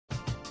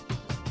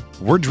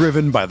We're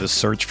driven by the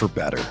search for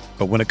better.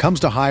 But when it comes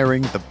to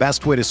hiring, the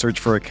best way to search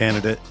for a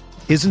candidate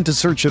isn't to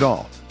search at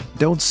all.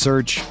 Don't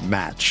search,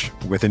 match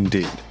with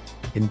Indeed.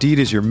 Indeed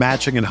is your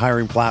matching and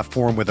hiring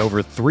platform with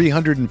over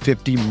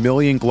 350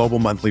 million global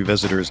monthly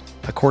visitors,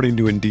 according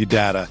to Indeed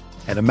data,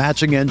 and a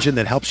matching engine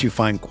that helps you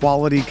find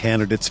quality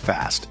candidates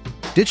fast.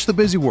 Ditch the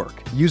busy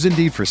work. Use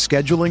Indeed for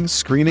scheduling,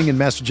 screening, and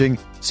messaging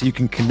so you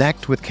can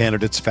connect with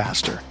candidates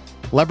faster.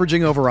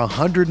 Leveraging over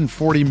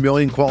 140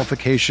 million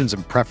qualifications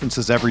and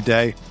preferences every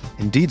day,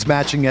 Indeed's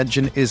matching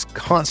engine is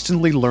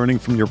constantly learning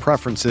from your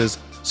preferences,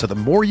 so the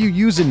more you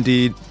use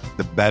Indeed,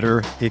 the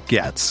better it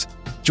gets.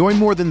 Join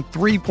more than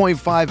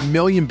 3.5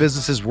 million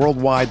businesses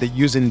worldwide that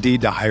use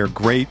Indeed to hire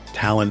great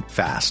talent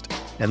fast.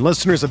 And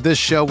listeners of this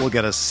show will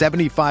get a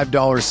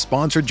 $75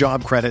 sponsored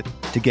job credit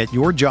to get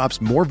your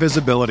jobs more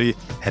visibility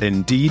at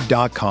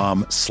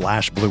Indeed.com/Blue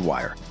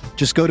Wire.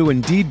 Just go to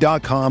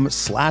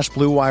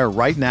Indeed.com/Blue Wire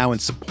right now and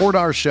support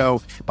our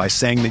show by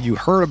saying that you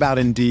heard about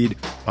Indeed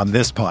on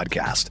this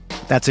podcast.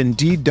 That's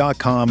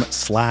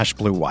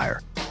Indeed.com/Blue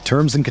Wire.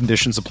 Terms and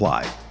conditions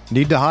apply.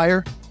 Need to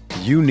hire?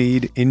 You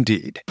need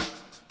Indeed.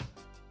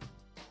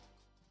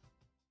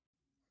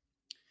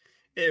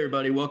 Hey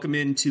everybody, welcome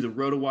into the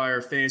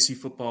RotoWire Fantasy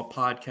Football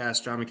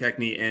Podcast. John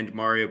McKechnie and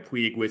Mario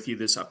Puig with you.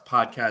 This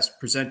podcast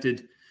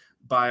presented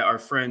by our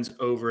friends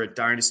over at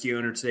Dynasty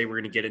Owner. Today we're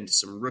going to get into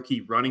some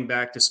rookie running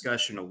back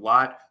discussion, a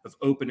lot of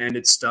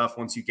open-ended stuff.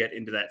 Once you get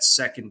into that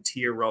second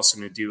tier, we're also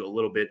going to do a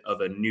little bit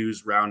of a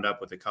news roundup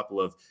with a couple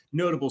of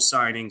notable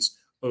signings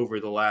over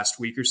the last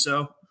week or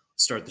so.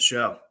 Let's start the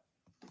show.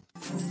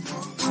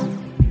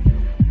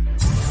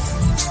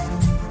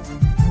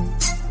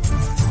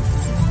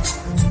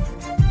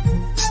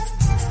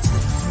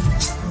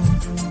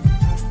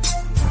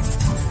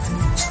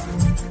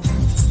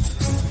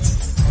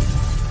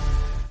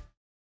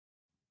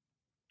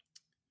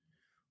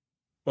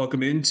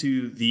 Welcome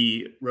into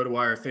the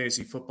RotoWire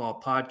Fantasy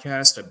Football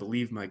Podcast. I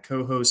believe my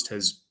co-host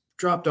has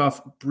dropped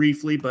off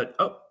briefly, but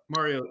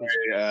Mario.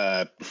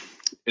 My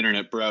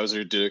internet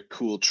browser did a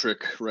cool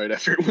trick right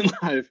after it went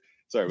live.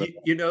 Sorry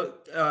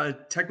about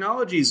that.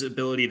 Technology's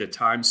ability to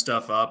time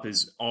stuff up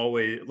is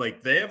always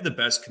like they have the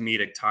best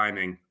comedic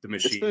timing. The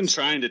machines. It's been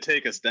trying to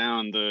take us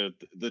down. The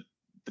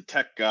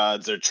tech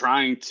gods are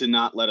trying to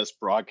not let us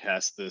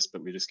broadcast this,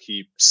 but we just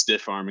keep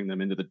stiff arming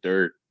them into the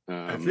dirt.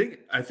 I think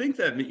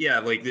that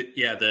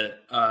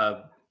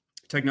the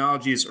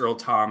technology is Earl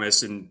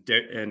Thomas and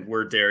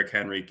we're Derrick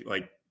Henry,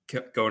 like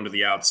going to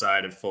the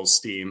outside at full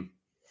steam.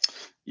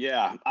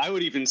 Yeah, I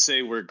would even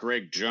say we're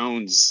Greg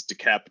Jones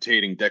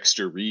decapitating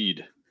Dexter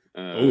Reed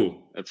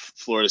at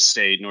Florida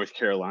State, North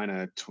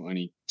Carolina,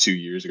 22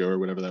 years ago or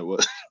whatever that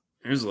was.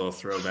 There's a little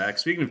throwback.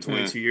 Speaking of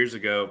 22 years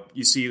ago,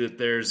 you see that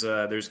there's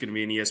going to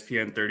be an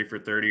ESPN 30 for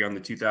 30 on the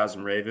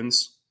 2000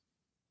 Ravens.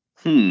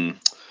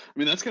 I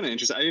mean, that's kind of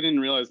interesting. I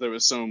didn't realize there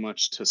was so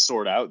much to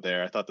sort out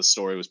there. I thought the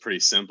story was pretty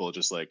simple,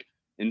 just like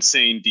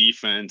insane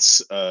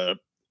defense,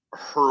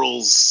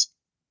 hurls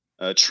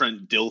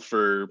Trent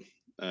Dilfer,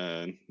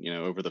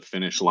 over the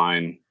finish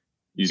line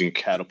using a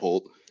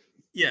catapult.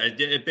 Yeah,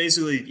 it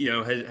basically,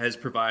 has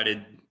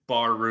provided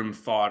barroom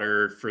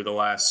fodder for the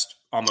last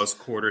almost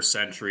quarter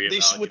century.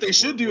 What they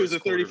should do is a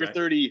 30 for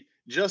 30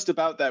 just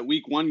about that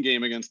week one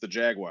game against the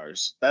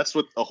Jaguars. That's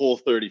what a whole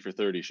 30 for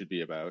 30 should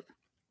be about.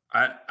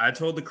 I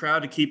told the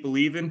crowd to keep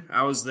believing.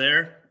 I was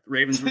there.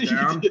 Ravens were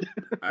down.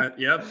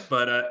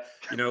 But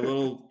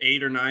little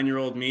 8 or 9 year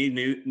old me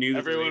knew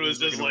everyone was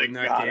just like,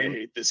 God, I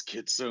hate this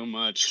kid so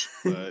much.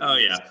 But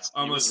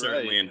almost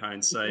certainly right. In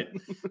hindsight.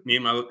 Me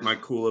and my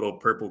cool little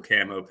purple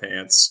camo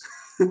pants.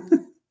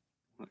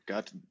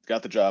 Got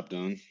the job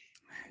done.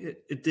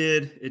 It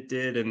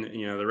did, and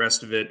the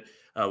rest of it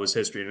was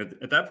history. And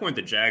at that point,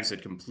 the Jags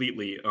had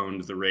completely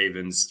owned the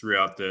Ravens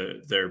throughout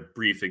their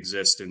brief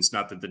existence.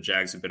 Not that the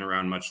Jags have been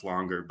around much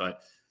longer,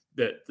 but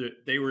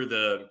they were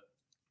the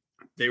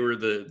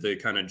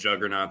kind of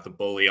juggernaut, the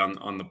bully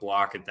on the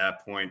block at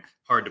that point.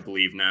 Hard to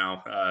believe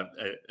now,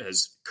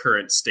 as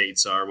current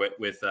states are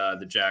with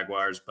the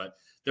Jaguars. But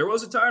there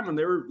was a time when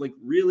they were like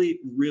really,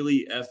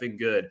 really effing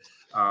good.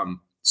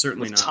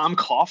 Certainly with not Tom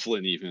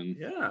Coughlin even.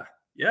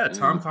 Yeah.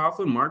 Tom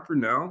Coughlin, Mark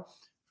Brunell,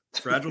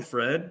 Fragile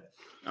Fred.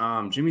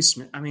 Jimmy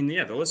Smith. I mean,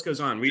 the list goes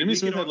on. Jimmy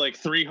Smith had like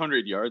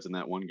 300 yards in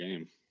that one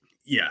game.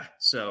 Yeah,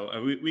 so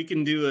we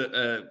can do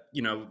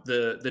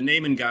the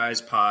name and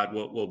guys pod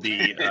will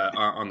be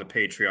on the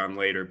Patreon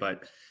later.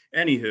 But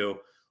anywho,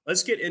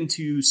 let's get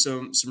into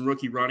some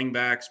rookie running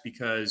backs,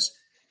 because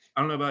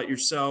I don't know about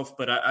yourself,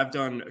 but I've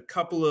done a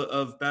couple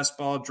of best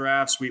ball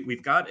drafts.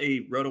 We've got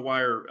a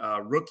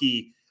RotoWire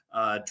rookie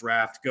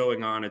draft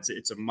going on.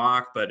 It's a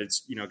mock, but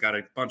it's got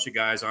a bunch of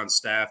guys on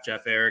staff: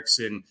 Jeff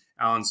Erickson,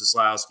 Alan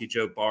Zaslowski,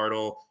 Joe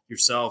Bartle,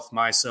 yourself,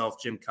 myself,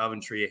 Jim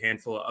Coventry, a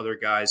handful of other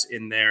guys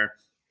in there.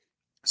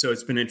 So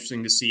it's been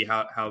interesting to see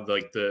how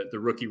like the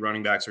rookie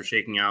running backs are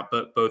shaking out,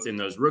 but both in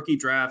those rookie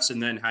drafts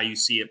and then how you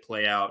see it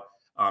play out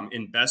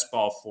in best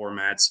ball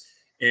formats.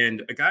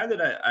 And a guy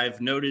that I've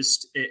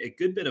noticed a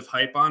good bit of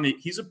hype on,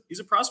 he's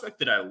a prospect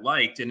that I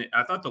liked, and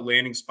I thought the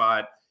landing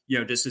spot,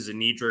 just as a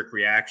knee-jerk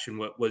reaction,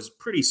 what was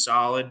pretty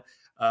solid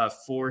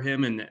for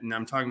him. And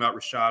I'm talking about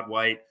Rachaad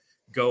White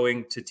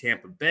going to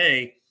Tampa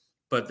Bay.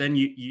 But then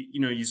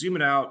you zoom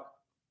it out,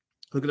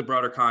 look at the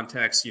broader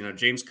context.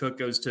 James Cook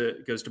goes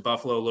to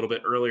Buffalo a little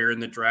bit earlier in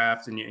the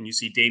draft, and you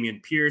see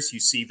Dameon Pierce. You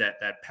see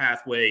that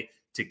pathway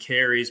to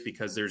carries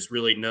because there's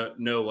really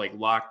no like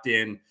locked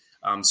in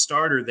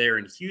starter there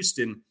in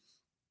Houston.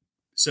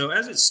 So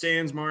as it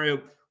stands,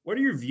 Mario, what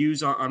are your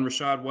views on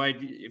Rachaad White?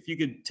 If you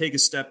could take a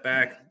step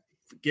back,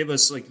 give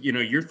us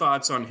your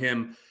thoughts on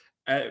him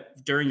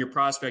during your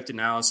prospect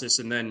analysis,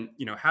 and then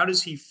how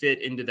does he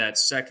fit into that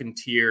second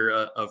tier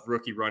of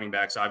rookie running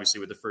backs? Obviously,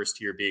 with the first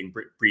tier being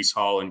Breece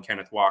Hall and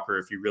Kenneth Walker.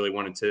 If you really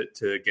wanted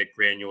to get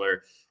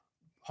granular,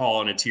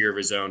 Hall in a tier of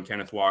his own,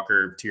 Kenneth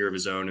Walker tier of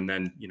his own, and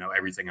then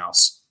everything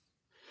else.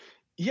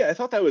 Yeah, I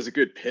thought that was a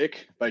good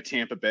pick by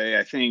Tampa Bay.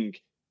 I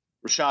think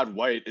Rachaad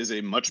White is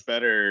a much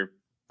better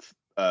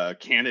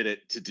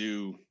candidate to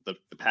do the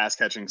pass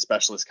catching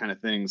specialist kind of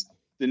things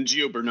than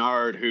Gio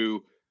Bernard,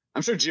 who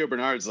I'm sure Gio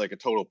Bernard's like a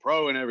total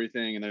pro and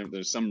everything. And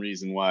there's some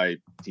reason why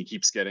he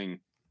keeps getting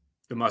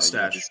the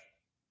mustache.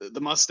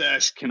 The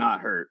mustache cannot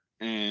hurt.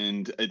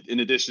 And in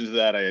addition to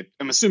that,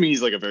 I'm assuming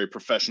he's like a very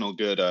professional,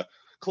 good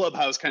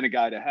clubhouse kind of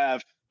guy to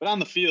have. But on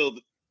the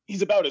field,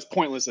 he's about as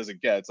pointless as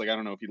it gets. Like, I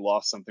don't know if he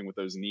lost something with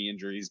those knee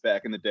injuries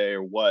back in the day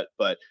or what,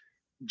 but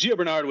Gio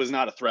Bernard was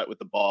not a threat with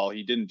the ball.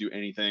 He didn't do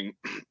anything.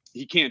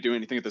 He can't do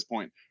anything at this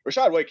point.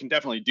 Rachaad White can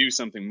definitely do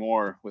something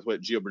more with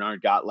what Gio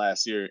Bernard got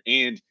last year.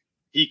 And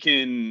he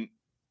can,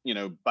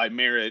 by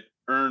merit,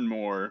 earn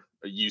more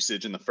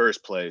usage in the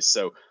first place.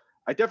 So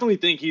I definitely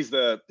think he's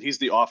the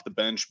off the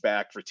bench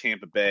back for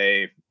Tampa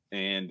Bay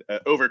and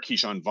over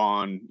Keyshawn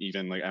Vaughn.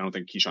 Even like, I don't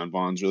think Keyshawn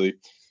Vaughn's really,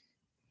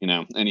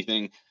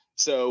 anything.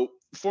 So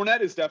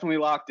Fournette is definitely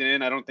locked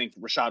in. I don't think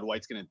Rachaad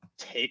White's going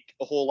to take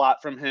a whole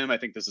lot from him. I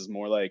think this is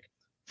more like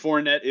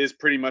Fournette is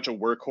pretty much a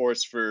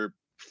workhorse for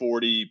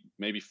 40,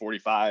 maybe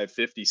 45,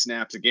 50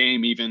 snaps a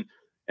game even.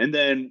 And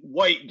then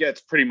White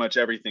gets pretty much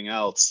everything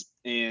else.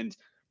 And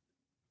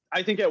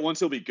I think at once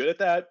he'll be good at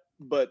that,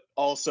 but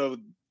also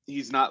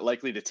he's not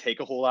likely to take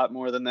a whole lot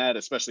more than that,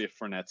 especially if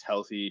Fournette's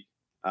healthy.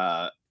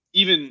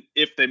 Even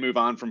if they move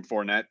on from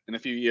Fournette in a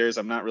few years,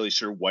 I'm not really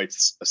sure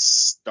White's a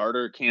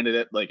starter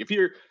candidate. Like if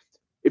you're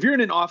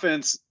in an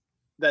offense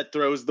that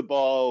throws the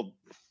ball,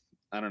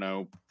 I don't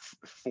know,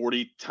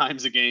 40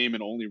 times a game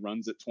and only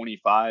runs at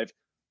 25,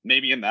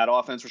 maybe in that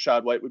offense,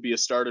 Rachaad White would be a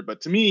starter.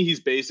 But to me,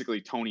 he's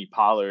basically Tony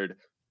Pollard,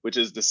 which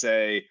is to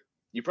say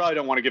you probably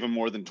don't want to give him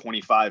more than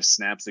 25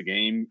 snaps a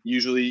game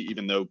usually,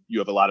 even though you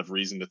have a lot of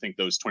reason to think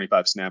those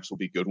 25 snaps will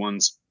be good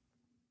ones.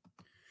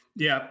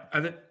 Yeah,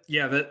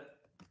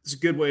 that's a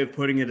good way of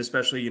putting it,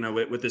 especially,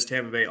 with this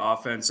Tampa Bay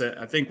offense.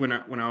 I think when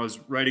I was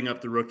writing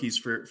up the rookies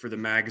for the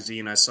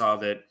magazine, I saw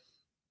that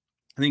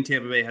I think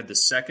Tampa Bay had the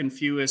second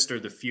fewest or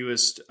the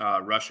fewest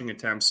rushing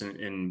attempts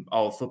in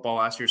all of football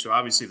last year. So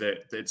obviously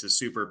it's a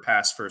super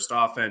pass first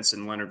offense,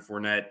 and Leonard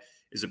Fournette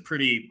is a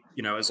pretty,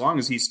 as long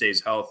as he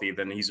stays healthy,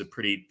 then he's a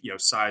pretty,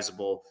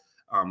 sizable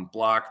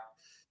block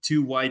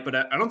to White. But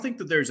I don't think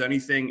that there's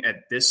anything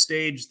at this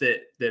stage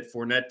that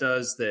Fournette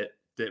does that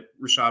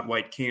Rachaad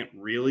White can't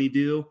really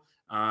do.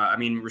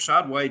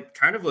 Rachaad White,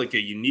 kind of like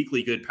a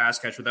uniquely good pass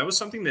catcher. That was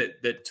something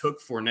that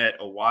took Fournette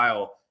a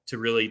while to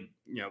really,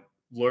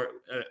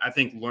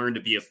 learn to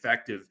be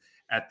effective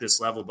at this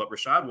level. But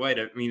Rachaad White,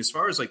 as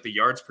far as like the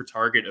yards per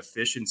target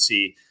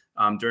efficiency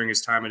during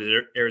his time at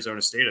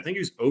Arizona State, I think he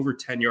was over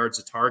 10 yards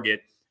a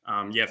target.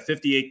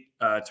 58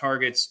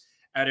 targets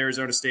at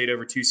Arizona State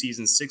over 2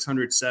 seasons,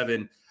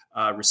 607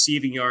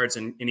 receiving yards,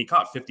 and he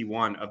caught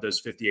 51 of those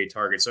 58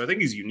 targets. So I think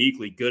he's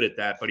uniquely good at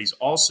that. But he's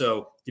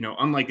also,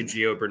 unlike a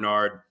Gio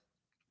Bernard,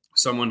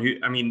 someone who,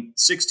 6'2",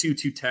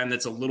 210,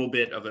 that's a little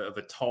bit of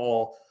a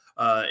tall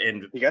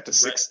and he got to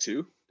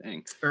 6'2".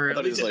 Dang. Or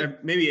at least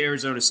maybe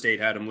Arizona State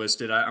had him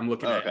listed. I'm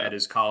looking at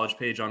his college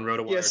page on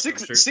RotoWire. Yeah,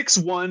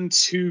 6'1",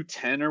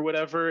 210 or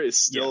whatever is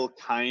still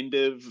kind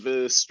of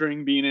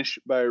string beanish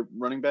by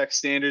running back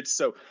standards.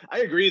 So I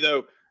agree,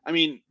 though.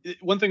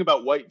 One thing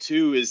about White,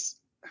 too, is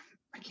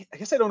I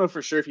guess I don't know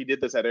for sure if he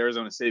did this at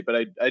Arizona State, but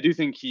I do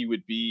think he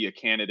would be a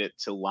candidate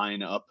to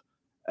line up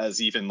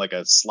as even like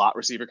a slot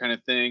receiver kind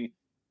of thing,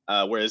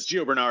 whereas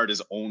Gio Bernard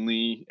is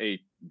only a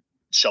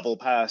shovel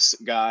pass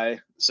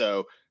guy.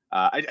 So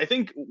I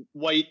think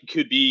White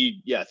could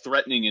be,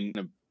 threatening in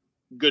a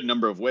good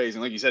number of ways.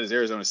 And like you said, his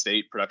Arizona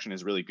State production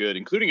is really good,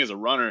 including as a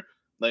runner.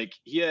 Like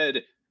he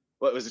had,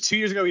 2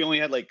 years ago? He only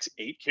had like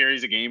 8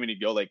 carries a game and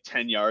he'd go like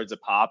 10 yards a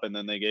pop. And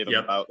then they gave him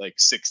about like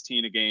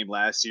 16 a game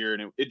last year.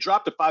 And it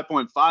dropped to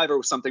 5.5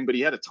 or something, but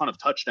he had a ton of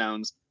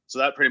touchdowns. So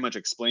that pretty much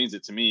explains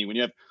it to me. When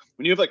you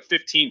have like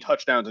 15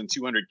 touchdowns and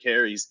 200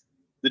 carries,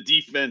 the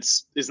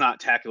defense is not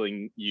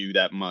tackling you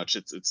that much.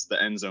 It's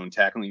the end zone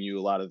tackling you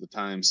a lot of the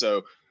time.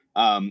 So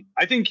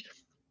I think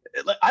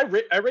I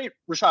rate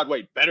Rachaad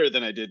White better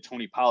than I did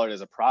Tony Pollard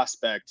as a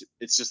prospect.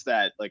 It's just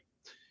that, like,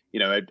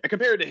 I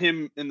compared to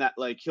him in that,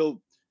 like,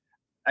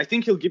 I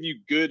think he'll give you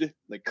good,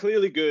 like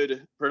clearly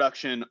good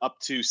production up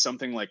to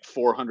something like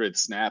 400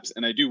 snaps.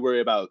 And I do worry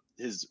about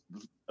his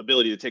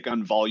ability to take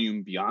on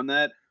volume beyond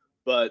that.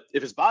 But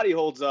if his body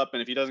holds up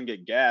and if he doesn't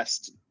get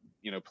gassed,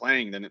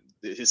 playing, then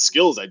his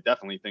skills, I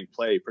definitely think,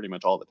 play pretty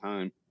much all the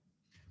time.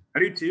 I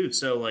do too.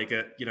 So like,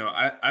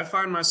 I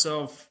find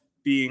myself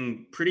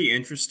being pretty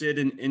interested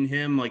in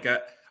him. Like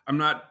I'm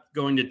not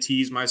going to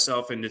tease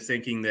myself into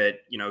thinking that,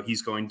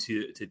 he's going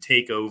to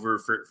take over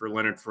for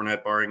Leonard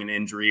Fournette barring an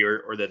injury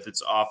or that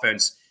this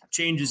offense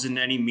changes in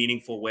any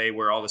meaningful way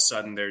where all of a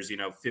sudden there's,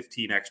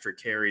 15 extra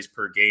carries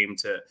per game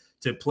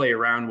to play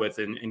around with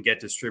and get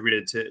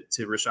distributed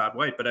to Rachaad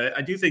White. But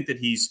I do think that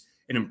he's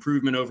an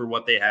improvement over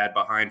what they had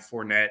behind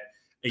Fournette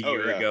a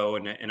year ago.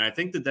 And I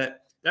think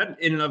that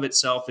in and of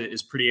itself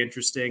is pretty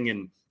interesting.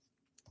 And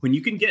when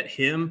you can get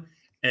him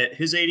at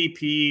his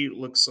ADP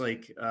looks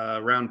like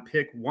around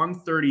pick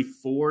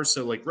 134.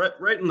 So like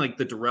right in like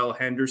the Darrell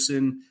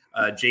Henderson,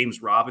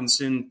 James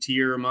Robinson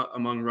tier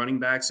among running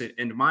backs.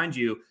 And mind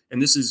you,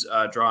 and this is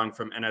drawing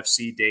from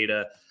NFC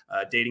data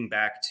dating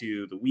back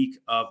to the week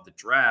of the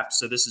draft.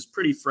 So this is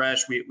pretty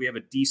fresh. We have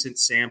a decent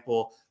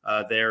sample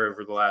there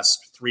over the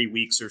last 3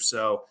 weeks or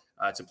so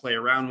to play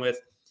around with.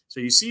 So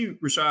you see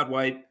Rachaad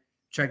White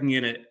checking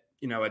in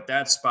at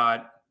that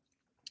spot.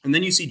 And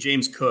then you see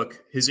James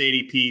Cook, his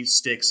ADP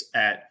sticks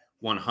at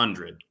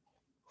 100.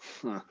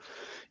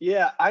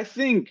 Yeah, I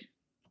think,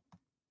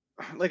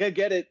 like, I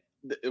get it,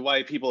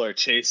 why people are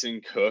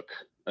chasing Cook.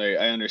 I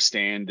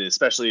understand,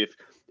 especially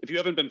if you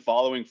haven't been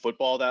following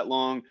football that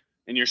long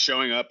and you're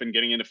showing up and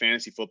getting into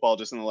fantasy football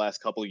just in the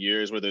last couple of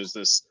years where there's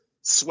this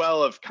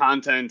swell of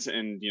content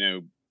and,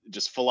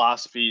 just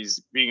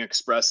philosophies being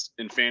expressed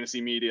in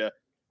fantasy media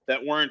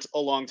that weren't a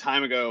long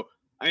time ago.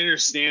 I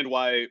understand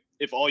why,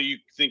 if all you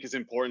think is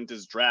important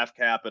is draft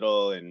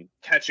capital and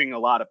catching a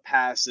lot of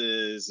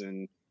passes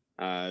and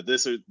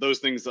this or those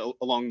things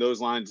along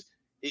those lines,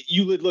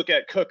 you would look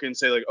at Cook and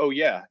say like, oh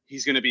yeah,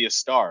 he's going to be a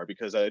star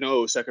because I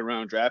know second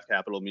round draft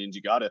capital means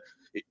you got to.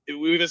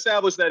 We've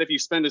established that if you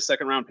spend a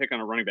second round pick on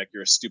a running back,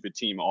 you're a stupid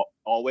team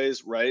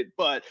always, right?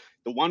 But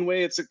the one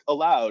way it's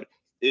allowed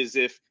is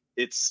if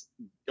it's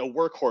a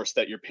workhorse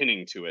that you're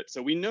pinning to it.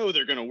 So we know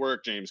they're going to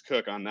work James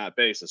Cook on that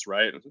basis,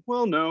 right?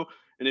 Well, no.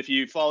 And if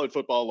you followed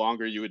football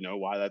longer, you would know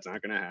why that's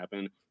not going to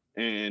happen.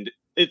 And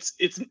it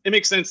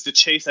makes sense to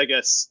chase, I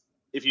guess,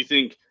 if you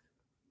think,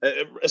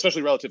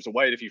 especially relative to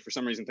White, if you for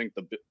some reason think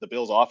the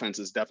Bills' offense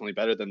is definitely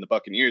better than the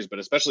Buccaneers, but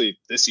especially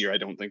this year, I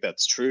don't think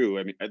that's true.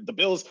 I mean, the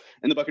Bills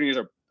and the Buccaneers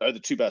are the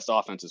two best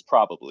offenses,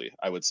 probably,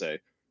 I would say,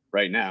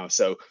 right now.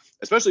 So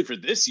especially for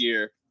this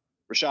year,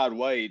 Rachaad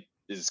White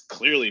is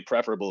clearly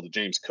preferable to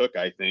James Cook,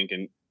 I think.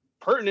 And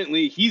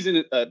pertinently,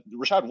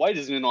 Rachaad White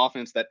is in an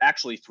offense that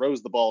actually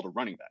throws the ball to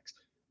running backs.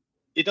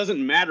 It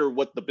doesn't matter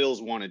what the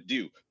Bills want to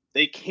do.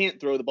 They can't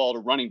throw the ball to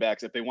running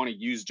backs if they want to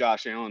use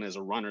Josh Allen as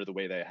a runner the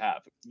way they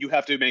have. You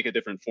have to make a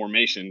different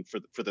formation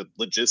for the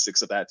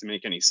logistics of that to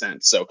make any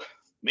sense. So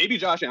maybe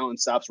Josh Allen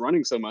stops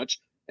running so much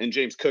and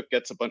James Cook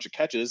gets a bunch of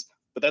catches,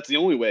 but that's the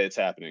only way it's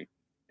happening.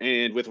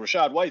 And with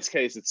Rachaad White's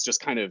case, it's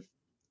just kind of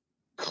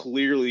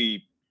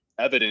clearly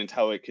evident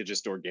how it could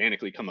just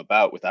organically come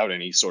about without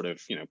any sort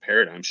of,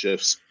 paradigm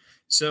shifts.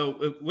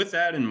 So with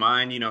that in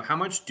mind, how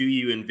much do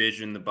you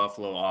envision the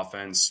Buffalo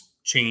offense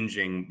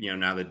changing,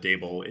 now that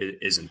Dable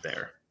isn't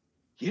there?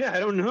 Yeah, I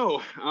don't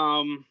know.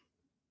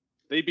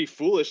 They'd be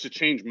foolish to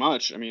change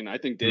much. I mean, I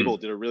think Dable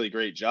did a really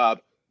great job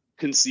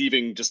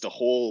conceiving just a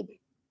whole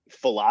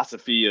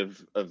philosophy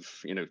of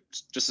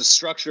just a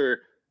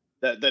structure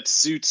that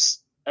suits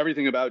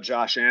everything about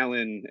Josh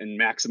Allen and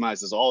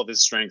maximizes all of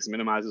his strengths,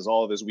 minimizes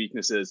all of his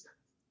weaknesses.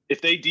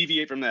 If they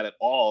deviate from that at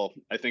all,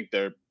 I think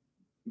they're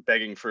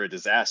begging for a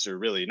disaster,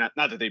 really. Not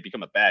that they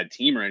become a bad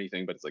team or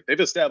anything, but it's like they've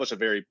established a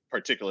very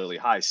particularly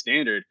high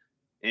standard,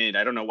 and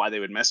I don't know why they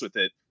would mess with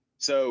it.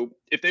 So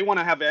if they want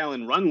to have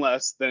Allen run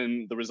less,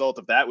 then the result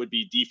of that would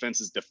be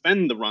defenses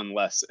defend the run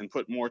less and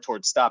put more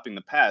towards stopping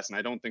the pass, and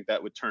I don't think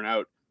that would turn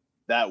out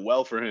that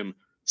well for him.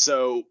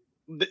 So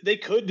they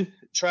could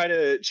try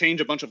to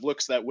change a bunch of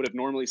looks that would have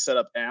normally set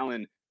up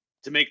Allen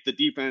to make the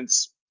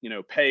defense,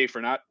 pay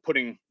for not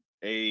putting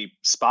a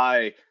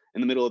spy in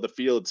the middle of the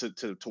field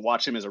to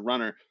watch him as a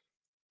runner.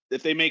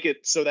 If they make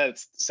it so that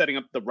it's setting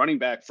up the running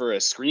back for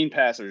a screen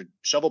pass or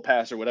shovel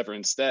pass or whatever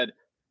instead,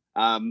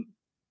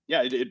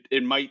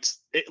 it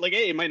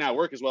might not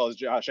work as well as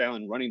Josh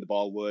Allen running the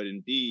ball would,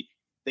 and B,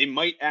 they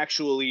might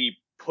actually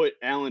put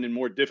Allen in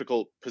more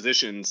difficult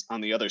positions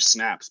on the other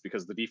snaps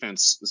because the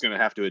defense is going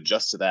to have to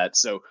adjust to that.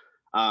 So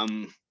I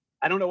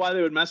don't know why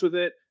they would mess with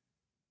it.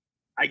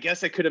 I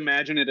guess I could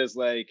imagine it as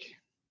like,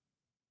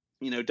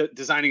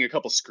 designing a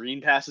couple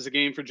screen passes a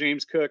game for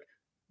James Cook.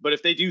 But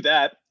if they do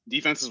that,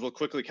 defenses will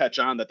quickly catch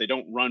on that they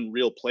don't run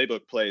real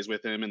playbook plays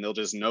with him, and they'll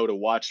just know to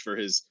watch for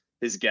his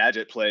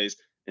gadget plays.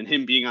 And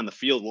him being on the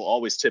field will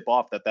always tip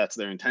off that that's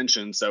their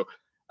intention. So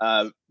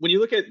when you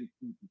look at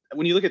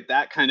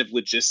that kind of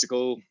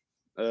logistical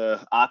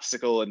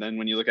obstacle, and then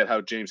when you look at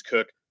how James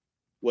Cook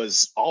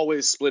was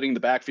always splitting the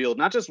backfield,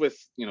 not just with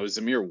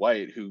Zamir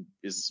White, who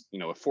is a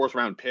 4th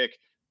round pick,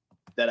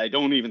 that I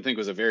don't even think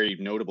was a very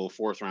notable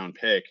 4th-round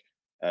pick,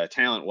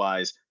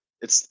 talent-wise.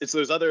 It's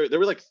those other. There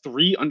were like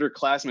 3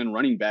 underclassmen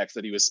running backs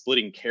that he was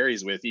splitting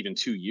carries with even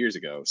 2 years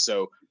ago.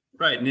 So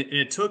right, and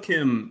it took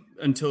him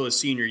until his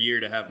senior year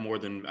to have more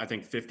than, I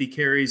think, 50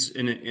 carries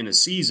in a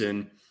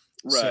season.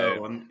 right,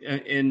 So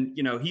and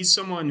he's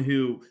someone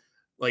who,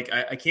 like,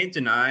 I can't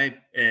deny,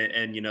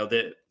 and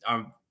that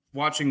I'm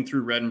watching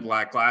through red and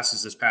black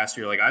glasses this past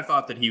year. Like, I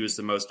thought that he was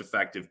the most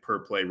effective per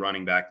play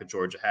running back that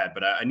Georgia had,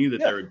 but I knew that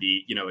there would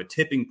be a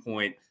tipping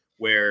point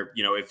where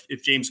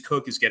if James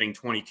Cook is getting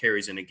 20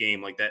 carries in a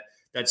game like that,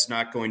 that's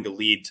not going to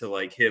lead to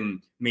like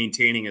him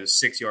maintaining a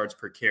 6 yards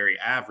per carry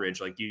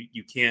average. Like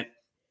you can't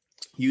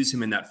use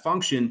him in that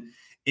function.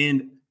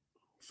 And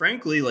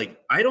frankly, like,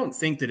 I don't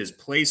think that his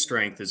play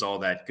strength is all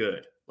that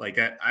good. Like,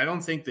 I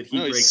don't think that he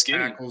breaks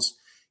tackles.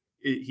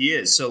 He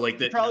is. So like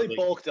that, he probably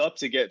bulked up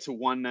to get to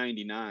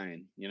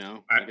 199,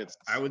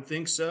 I would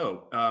think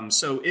so.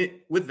 So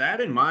with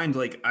that in mind,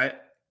 like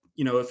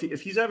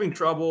if he's having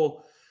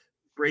trouble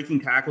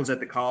breaking tackles at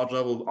the college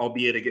level,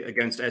 albeit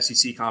against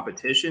SEC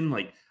competition,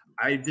 like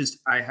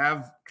I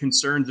have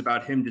concerns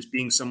about him just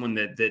being someone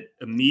that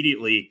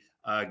immediately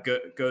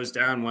goes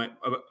down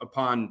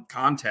upon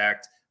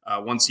contact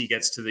once he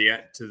gets to the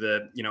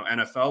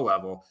NFL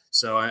level.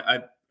 So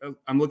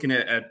I'm looking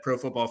at Pro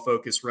Football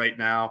Focus right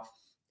now.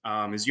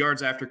 His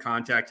yards after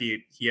contact,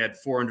 he had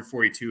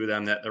 442 of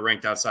them that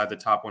ranked outside the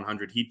top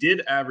 100. He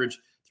did average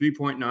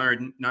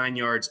 3.9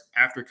 yards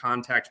after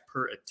contact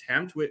per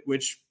attempt,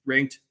 which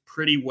ranked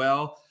pretty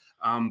well.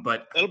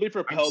 But that'll be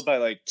propelled by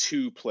like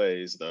 2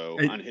 plays though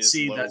on his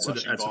low that's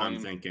rushing what I'm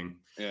volume. thinking.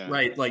 Yeah.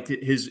 Right, like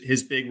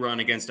his big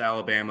run against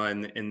Alabama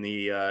in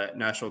the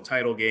national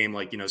title game,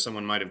 like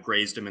someone might have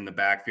grazed him in the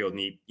backfield,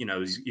 and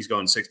he's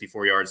going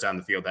 64 yards down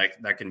the field.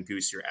 That can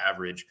goose your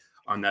average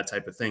on that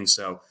type of thing.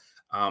 So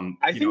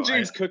I think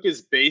James Cook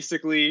is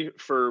basically,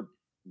 for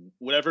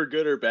whatever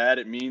good or bad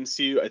it means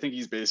to you, I think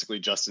he's basically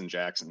Justin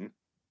Jackson.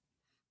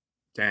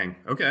 Dang.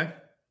 Okay.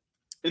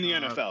 In the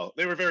NFL,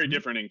 they were very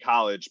different in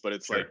college, but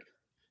it's sure.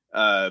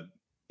 Like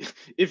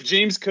if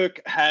James Cook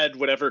had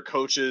whatever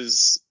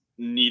coaches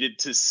needed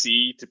to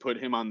see to put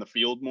him on the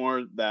field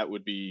more, that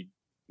would be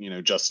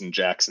Justin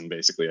Jackson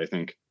basically. I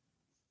think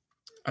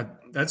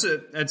that's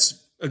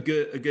a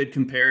good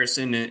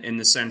comparison in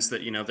the sense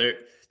that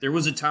there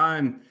was a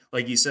time,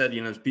 like you said,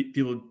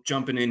 people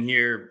jumping in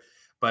here,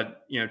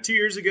 but 2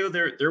 years ago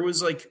there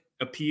was like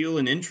appeal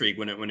and intrigue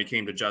when it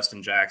came to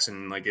Justin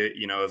Jackson. Like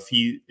if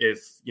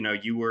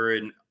you were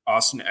an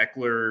Austin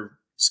Eckler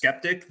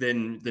skeptic,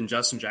 then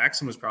Justin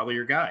Jackson was probably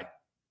your guy.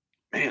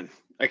 Man,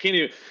 I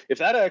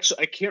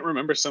can't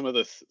remember some of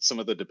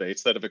the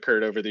debates that have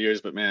occurred over the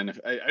years, but man,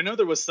 I know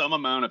there was some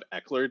amount of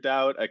Eckler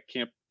doubt.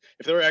 If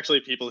there were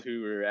actually people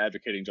who were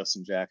advocating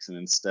Justin Jackson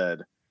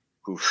instead,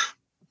 oof.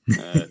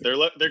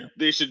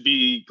 They should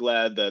be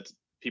glad that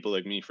people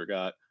like me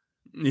forgot.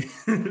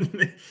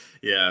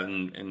 Yeah,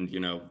 and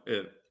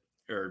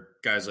or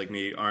guys like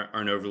me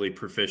aren't overly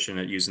proficient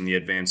at using the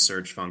advanced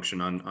search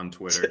function on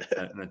Twitter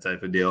and that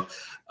type of deal.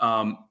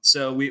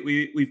 So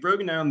we've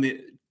broken down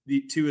the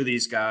 2 of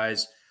these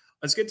guys.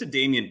 Let's get to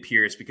Dameon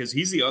Pierce, because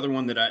he's the other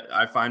one that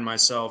I find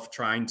myself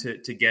trying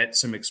to get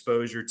some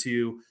exposure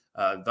to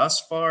thus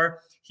far.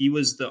 He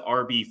was the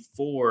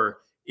RB4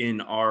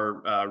 in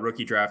our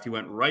rookie draft. He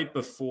went right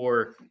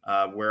before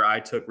where I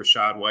took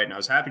Rachaad White, and I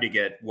was happy to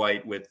get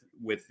White with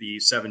the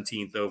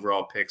 17th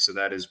overall pick. So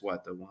that is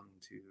what, the 1,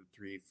 2,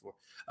 3, 4,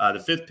 the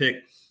 5th pick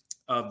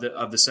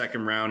of the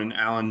second round, and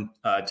Alan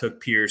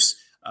took Pierce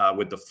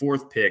with the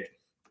 4th pick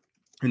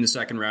in the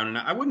second round. And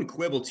I wouldn't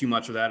quibble too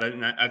much with that.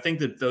 And I think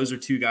that those are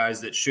 2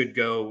 guys that should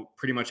go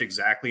pretty much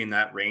exactly in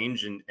that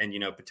range, and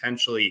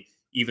potentially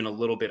even a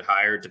little bit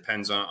higher. It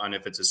depends on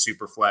if it's a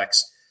super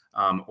flex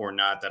or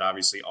not. That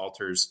obviously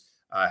alters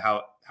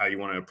how you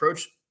want to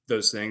approach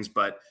those things.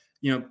 But,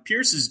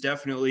 Pierce is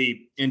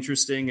definitely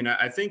interesting. And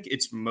I think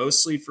it's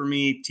mostly, for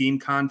me, team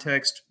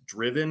context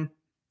driven.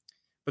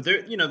 But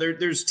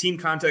there's team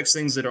context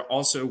things that are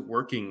also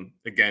working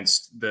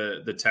against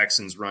the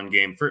Texans run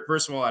game.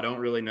 First of all, I don't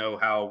really know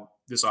how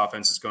this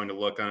offense is going to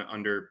look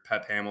under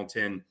Pep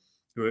Hamilton,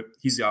 who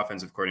he's the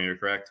offensive coordinator,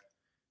 correct?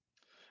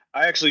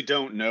 I actually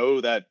don't know.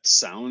 That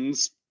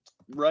sounds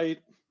right.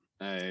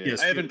 I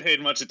haven't paid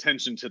much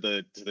attention to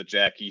the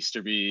Jack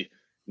Easterby,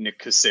 Nick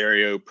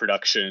Caserio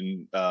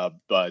production,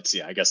 but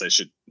yeah, I guess I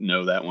should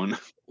know that one.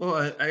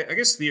 Well, I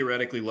guess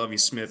theoretically, Lovie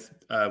Smith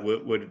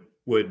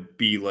would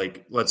be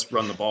like, let's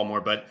run the ball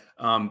more. But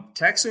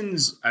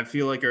Texans, I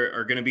feel like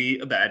are going to be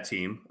a bad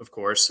team, of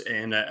course,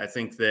 and I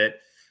think that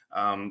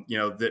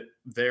that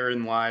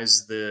therein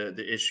lies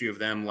the issue of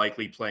them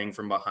likely playing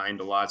from behind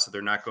a lot, so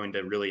they're not going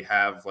to really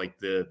have like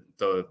the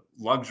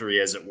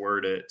luxury, as it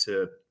were,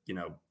 to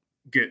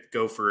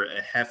go for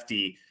a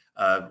hefty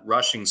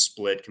rushing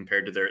split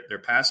compared to their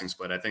passing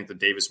split. I think that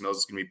Davis Mills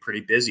is going to be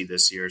pretty busy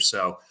this year.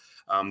 So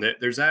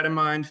there's that in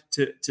mind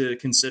to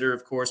consider,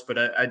 of course.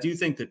 But I do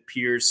think that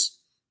Pierce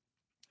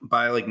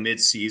by like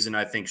mid-season,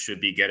 I think should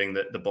be getting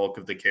the bulk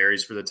of the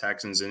carries for the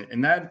Texans.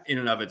 And that in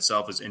and of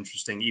itself is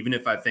interesting, even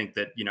if I think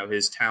that,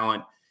 his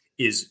talent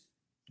is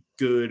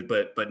good,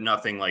 but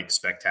nothing like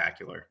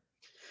spectacular.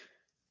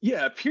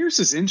 Yeah, Pierce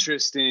is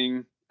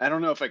interesting. I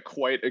don't know if I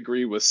quite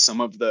agree with some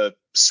of the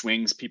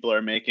swings people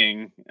are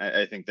making.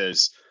 I think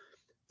there's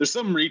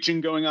some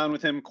reaching going on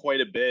with him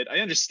quite a bit. I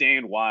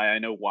understand why. I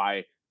know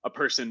why a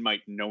person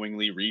might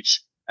knowingly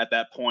reach at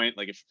that point.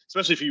 Like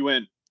especially if you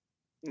went,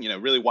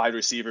 really wide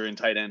receiver and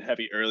tight end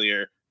heavy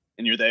earlier,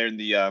 and you're there in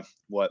the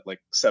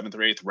seventh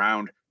or eighth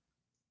round,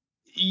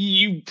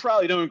 you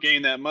probably don't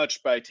gain that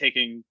much by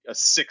taking a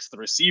sixth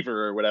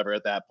receiver or whatever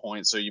at that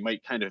point. So you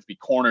might kind of be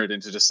cornered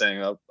into just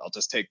saying, oh, I'll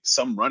just take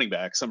some running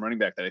back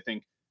that I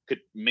think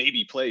could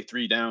maybe play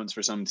 3 downs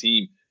for some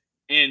team.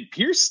 And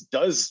Pierce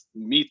does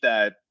meet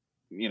that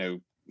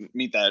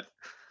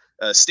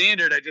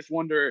standard. I just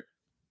wonder,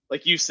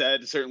 like you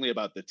said, certainly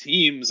about the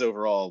team's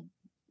overall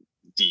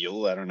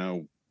deal. I don't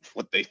know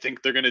what they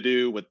think they're going to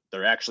do, what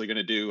they're actually going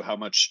to do, how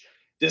much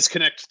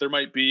disconnect there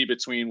might be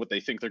between what they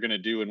think they're going to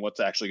do and what's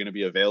actually going to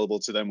be available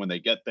to them when they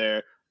get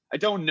there. I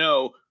don't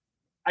know.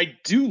 I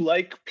do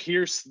like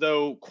Pierce,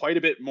 though, quite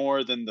a bit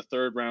more than the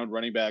third round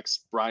running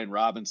backs, Brian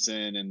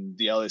Robinson and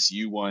the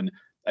LSU one.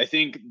 I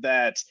think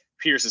that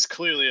Pierce is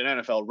clearly an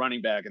NFL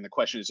running back, and the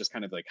question is just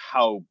kind of like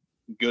how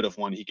good of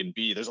one he can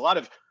be. There's a lot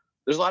of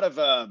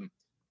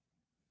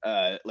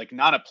like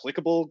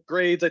non-applicable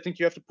grades I think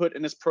you have to put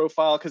in his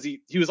profile, because he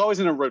was always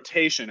in a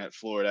rotation at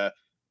Florida,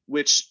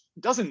 which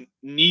doesn't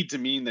need to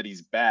mean that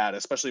he's bad,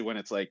 especially when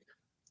it's like,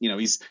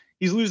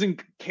 he's losing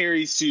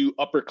carries to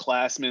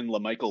upperclassmen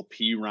LaMichael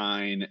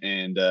Pirine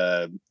and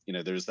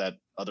there's that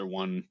other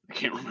one I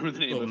can't remember the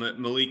name of.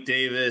 Malik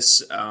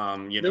Davis.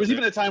 There was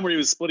even a time where he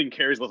was splitting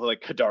carries with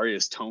like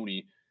Kadarius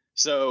Toney.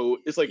 So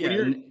it's like when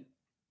you're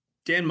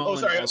Dan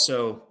Mullen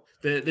also.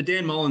 The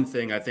Dan Mullen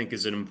thing, I think,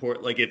 is an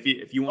important, like, if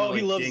you want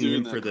to like, ding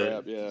him for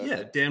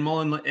Dan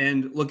Mullen,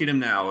 and look at him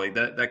now, like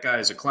that guy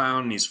is a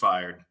clown and he's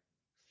fired.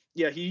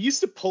 Yeah, he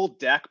used to pull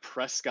Dak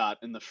Prescott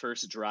in the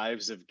first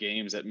drives of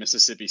games at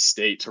Mississippi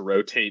State to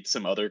rotate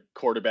some other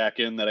quarterback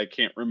in that I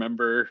can't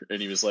remember,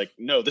 and he was like,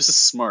 "No, this is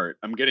smart.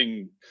 I'm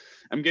getting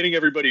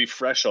everybody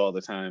fresh all the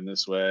time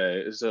this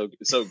way. It's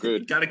so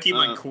good. Got to keep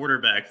my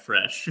quarterback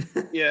fresh."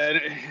 Yeah,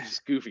 and it's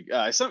goofy.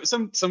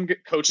 Some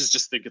coaches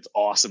just think it's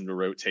awesome to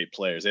rotate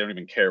players. They don't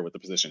even care what the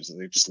position is;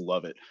 they just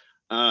love it.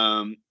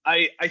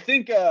 I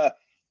think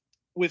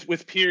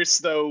with Pierce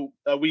though,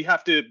 we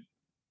have to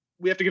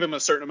give him a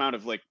certain amount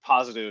of like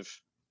positive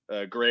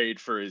grade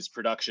for his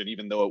production,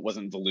 even though it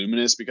wasn't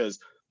voluminous, because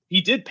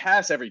he did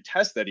pass every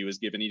test that he was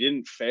given. He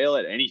didn't fail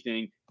at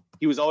anything.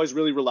 He was always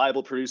really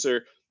reliable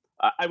producer.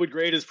 I would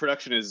grade his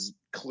production as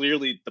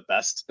clearly the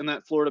best in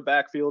that Florida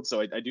backfield.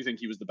 So I do think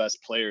he was the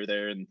best player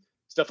there, and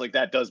stuff like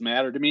that does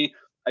matter to me.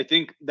 I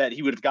think that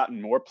he would have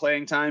gotten more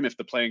playing time if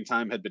the playing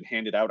time had been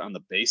handed out on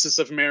the basis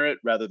of merit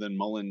rather than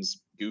Mullen's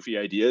goofy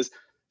ideas.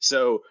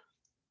 So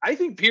I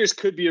think Pierce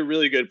could be a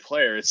really good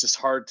player. It's just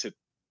hard to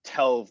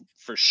tell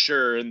for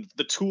sure. And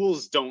the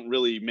tools don't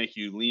really make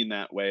you lean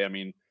that way. I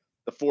mean,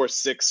 the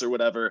 4.6 or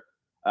whatever,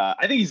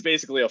 I think he's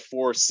basically a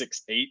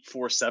 4.68,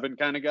 4.7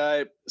 kind of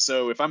guy.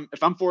 So if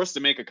I'm forced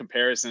to make a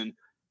comparison,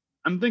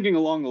 I'm thinking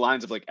along the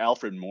lines of like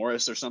Alfred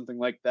Morris or something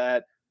like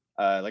that.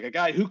 Like a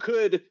guy who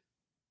could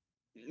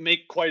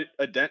make quite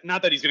a dent.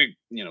 Not that he's going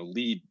to,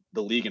 lead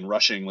the league in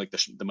rushing like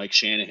the Mike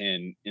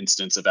Shanahan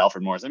instance of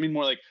Alfred Morris. I mean,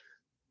 more like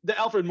the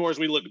Alfred Morris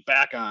we look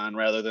back on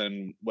rather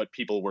than what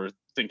people were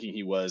thinking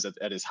he was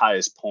at his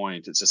highest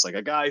point. It's just like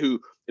a guy who,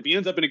 if he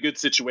ends up in a good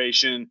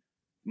situation,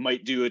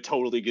 might do a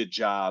totally good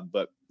job,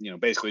 but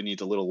basically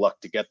needs a little luck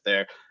to get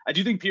there. I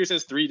do think Pierce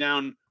has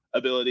 3-down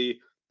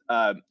ability.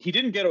 He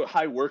didn't get a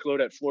high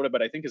workload at Florida,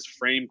 but I think his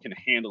frame can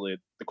handle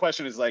it. The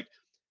question is like,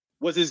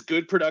 was his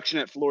good production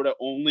at Florida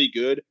only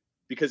good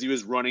because he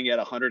was running at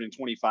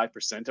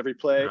 125% every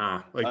play?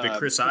 Like the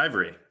Chris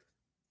Ivory.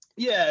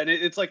 Yeah, and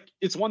it's like,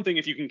 it's one thing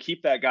if you can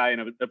keep that guy in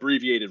an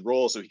abbreviated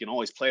role so he can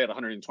always play at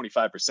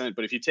 125%,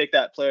 but if you take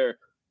that player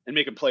and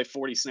make him play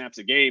 40 snaps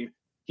a game,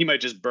 he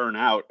might just burn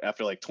out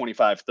after like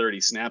 25,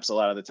 30 snaps a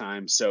lot of the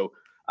time. So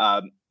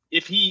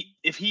if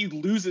he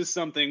loses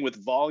something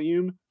with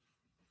volume,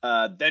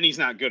 then he's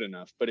not good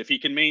enough. But if he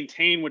can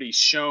maintain what he's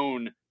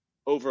shown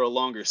over a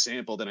longer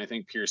sample, then I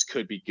think Pierce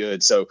could be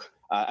good. So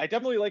I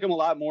definitely like him a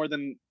lot more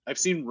than I've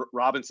seen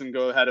Robinson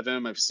go ahead of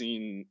him. I've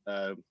seen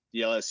the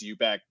LSU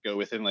back go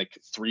within like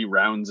 3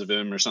 rounds of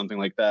him or something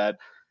like that.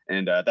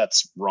 And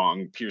that's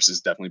wrong. Pierce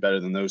is definitely better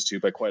than those two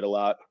by quite a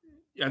lot.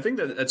 Yeah, I think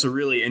that's a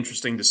really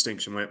interesting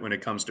distinction when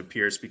it comes to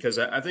Pierce, because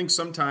I think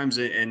sometimes,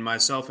 and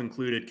myself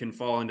included, can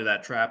fall into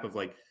that trap of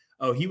like,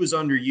 oh, he was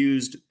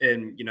underused.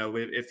 And,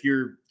 if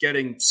you're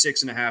getting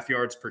 6.5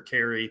 yards per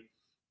carry,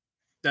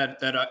 that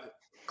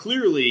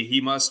clearly he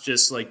must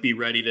just like be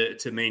ready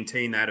to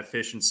maintain that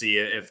efficiency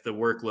if the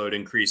workload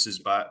increases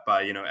by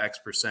X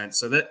percent.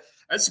 So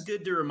that's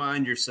good to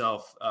remind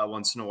yourself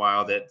once in a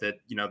while that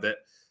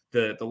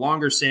the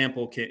longer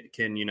sample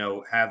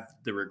can have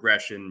the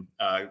regression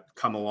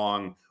come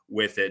along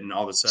with it, and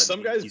all of a sudden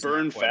some guys he's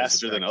burn not quite as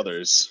faster than effective.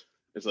 others.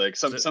 It's like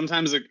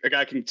sometimes a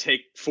guy can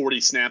take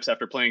 40 snaps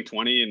after playing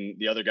 20, and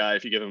the other guy,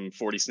 if you give him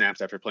 40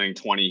 snaps after playing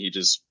 20, he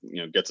just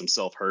gets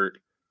himself hurt.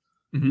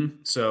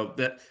 So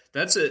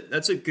that's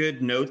a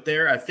good note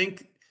there. I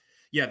think,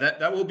 yeah,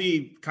 that will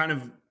be kind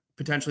of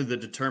potentially the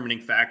determining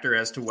factor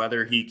as to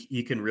whether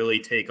he can really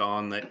take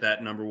on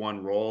that number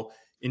one role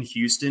in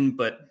Houston.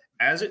 But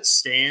as it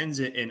stands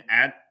and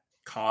at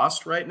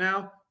cost right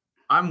now,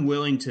 I'm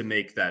willing to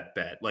make that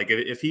bet. Like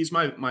if he's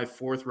my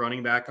fourth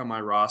running back on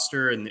my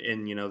roster in the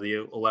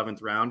 11th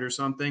round or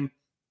something,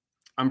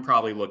 I'm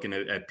probably looking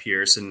at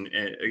Pierce and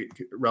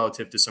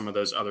relative to some of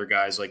those other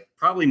guys, like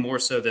probably more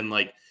so than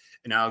like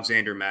an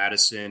Alexander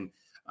Madison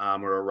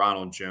or a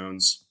Ronald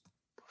Jones.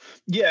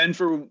 Yeah, and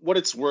for what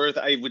it's worth,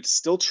 I would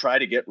still try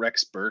to get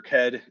Rex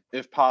Burkhead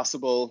if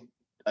possible.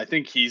 I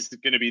think he's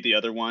going to be the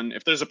other one.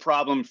 If there's a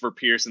problem for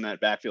Pierce in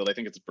that backfield, I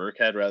think it's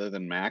Burkhead rather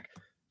than Mack,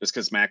 just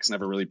because Mack's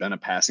never really been a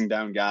passing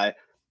down guy,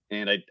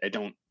 and I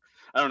don't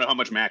know how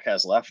much Mack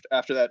has left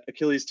after that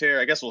Achilles tear.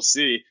 I guess we'll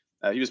see.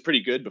 He was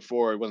pretty good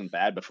before; he wasn't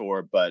bad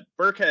before, but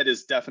Burkhead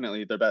is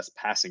definitely their best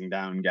passing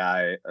down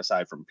guy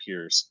aside from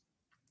Pierce.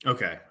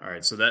 Okay, all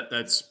right, so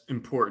that's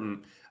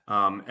important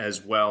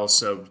as well.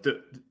 So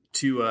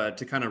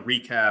to kind of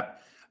recap.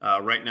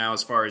 Right now,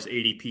 as far as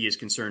ADP is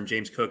concerned,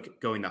 James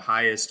Cook going the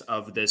highest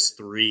of this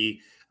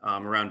three,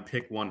 around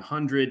pick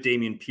 100.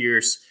 Dameon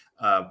Pierce,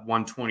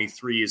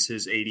 123 is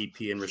his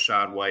ADP, and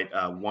Rachaad White,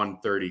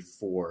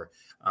 134.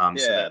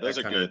 Those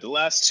are good. The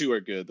last two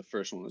are good. The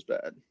first one was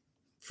bad.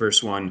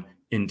 First one,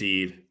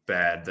 indeed,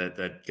 bad.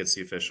 That gets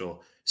the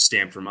official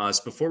stamp from us.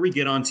 Before we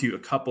get on to a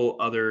couple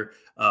other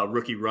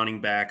rookie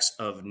running backs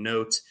of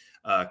note,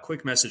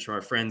 quick message from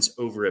our friends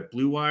over at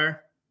Blue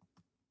Wire.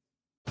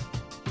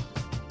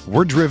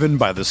 We're driven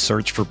by the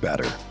search for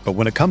better. But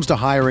when it comes to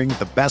hiring,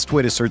 the best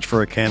way to search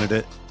for a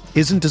candidate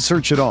isn't to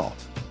search at all.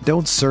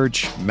 Don't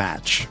search,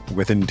 match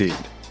with Indeed.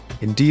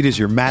 Indeed is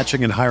your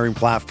matching and hiring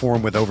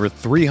platform with over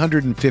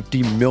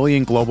 350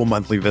 million global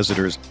monthly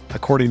visitors,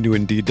 according to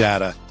Indeed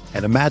data,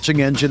 and a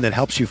matching engine that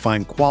helps you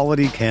find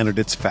quality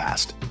candidates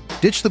fast.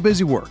 Ditch the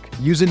busy work.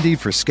 Use Indeed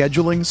for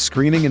scheduling,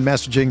 screening, and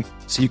messaging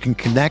so you can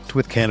connect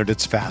with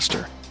candidates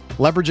faster.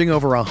 Leveraging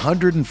over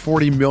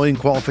 140 million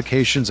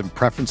qualifications and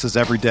preferences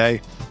every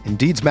day,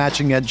 Indeed's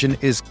matching engine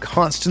is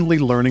constantly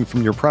learning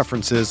from your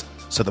preferences,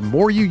 so the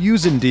more you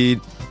use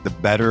Indeed, the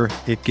better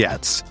it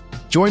gets.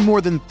 Join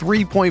more than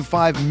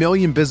 3.5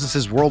 million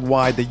businesses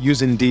worldwide that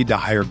use Indeed to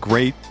hire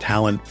great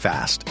talent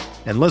fast.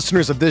 And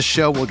listeners of this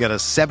show will get a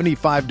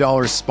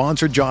 $75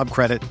 sponsored job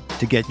credit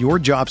to get your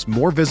jobs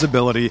more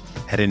visibility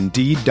at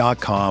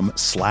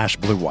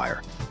Indeed.com/Blue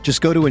Wire.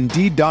 Just go to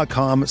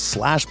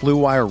Indeed.com/Blue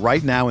Wire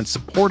right now and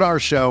support our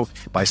show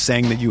by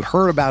saying that you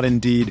heard about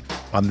Indeed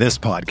on this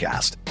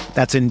podcast.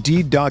 That's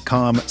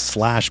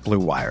Indeed.com/Blue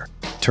Wire.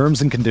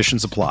 Terms and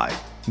conditions apply.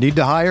 Need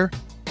to hire?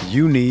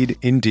 You need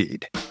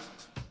Indeed.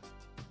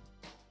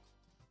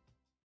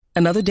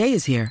 Another day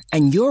is here,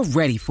 and you're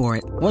ready for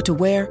it. What to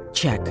wear?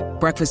 Check.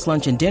 Breakfast,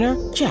 lunch, and dinner?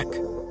 Check.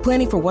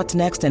 Planning for what's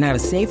next and how to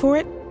save for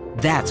it?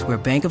 That's where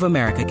Bank of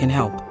America can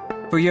help.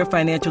 For your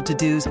financial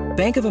to-dos,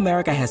 Bank of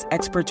America has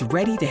experts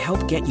ready to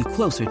help get you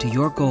closer to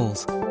your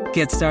goals.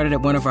 Get started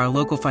at one of our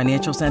local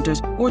financial centers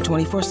or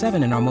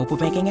 24/7 in our mobile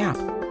banking app.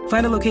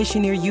 Find a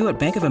location near you at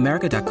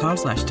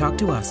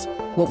bankofamerica.com/talktous.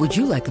 What would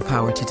you like the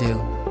power to do?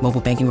 Mobile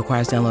banking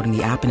requires downloading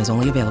the app and is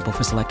only available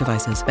for select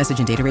devices. Message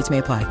and data rates may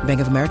apply. Bank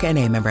of America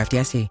N.A., member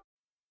FDIC.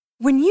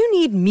 When you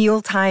need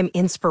mealtime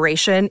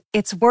inspiration,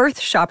 it's worth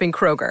shopping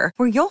Kroger,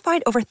 where you'll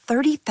find over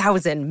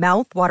 30,000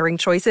 mouth-watering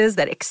choices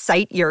that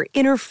excite your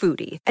inner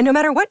foodie. And no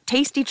matter what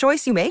tasty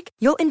choice you make,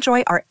 you'll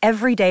enjoy our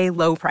everyday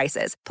low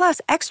prices, plus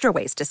extra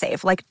ways to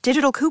save, like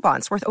digital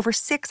coupons worth over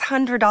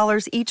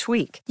 $600 each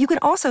week. You can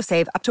also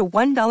save up to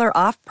 $1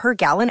 off per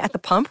gallon at the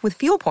pump with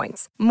fuel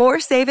points.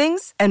 More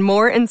savings and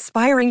more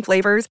inspiring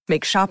flavors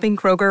make shopping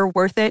Kroger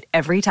worth it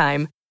every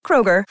time.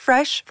 Kroger,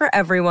 fresh for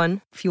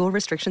everyone. Fuel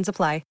restrictions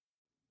apply.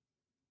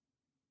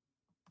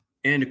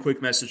 And a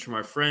quick message from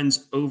our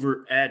friends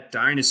over at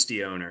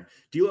Dynasty Owner.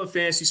 Do you love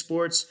fantasy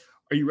sports?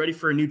 Are you ready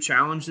for a new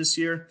challenge this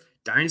year?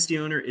 Dynasty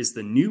Owner is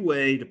the new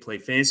way to play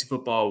fantasy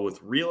football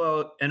with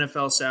real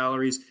NFL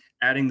salaries,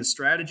 adding the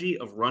strategy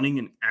of running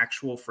an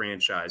actual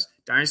franchise.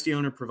 Dynasty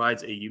Owner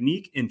provides a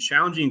unique and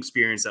challenging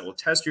experience that will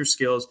test your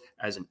skills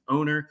as an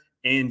owner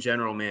and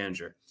general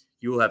manager.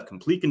 You will have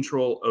complete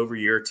control over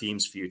your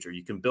team's future.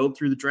 You can build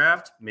through the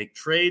draft, make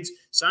trades,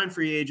 sign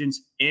free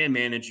agents, and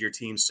manage your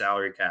team's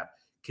salary cap.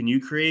 Can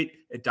you create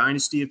a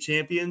dynasty of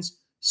champions?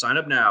 Sign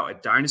up now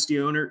at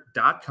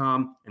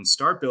dynastyowner.com and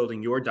start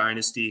building your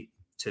dynasty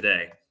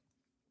today.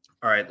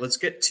 All right, let's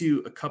get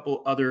to a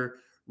couple other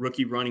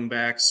rookie running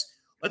backs.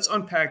 Let's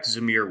unpack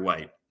Zamir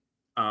White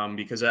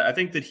because I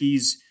think that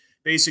he's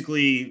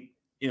basically,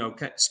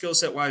 skill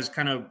set wise,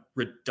 kind of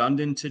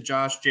redundant to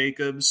Josh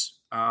Jacobs.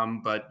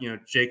 But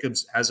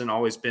Jacobs hasn't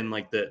always been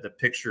like the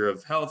picture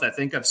of health. I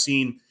think I've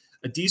seen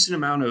a decent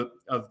amount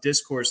of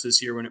discourse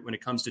this year when it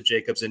comes to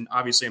Jacobs. And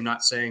obviously I'm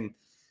not saying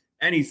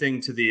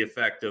anything to the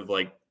effect of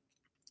like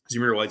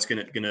Zamir White's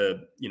gonna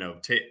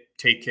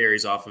take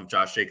carries off of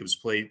Josh Jacobs'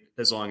 plate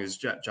as long as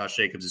Josh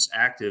Jacobs is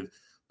active.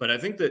 But I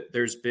think that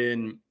there's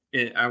been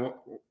I'm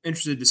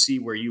interested to see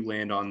where you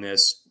land on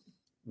this,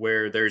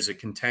 where there's a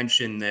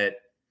contention that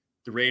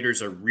the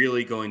Raiders are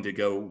really going to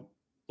go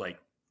like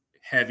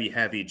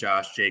heavy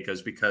Josh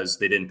Jacobs because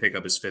they didn't pick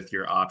up his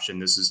 5th-year option.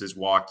 This is his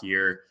walk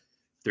year.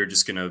 They're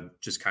just going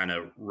to kind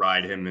of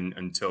ride him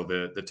until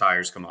the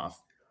tires come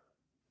off.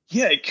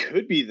 Yeah, it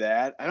could be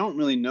that. I don't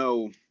really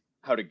know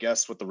how to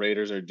guess what the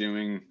Raiders are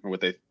doing or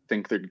what they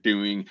think they're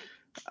doing.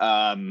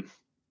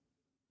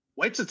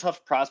 White's a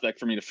tough prospect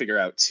for me to figure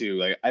out too.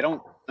 Like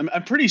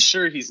I'm pretty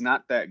sure he's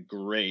not that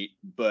great,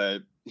 but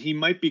he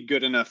might be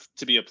good enough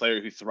to be a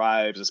player who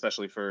thrives,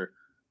 especially for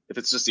if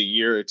it's just a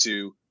year or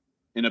two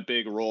in a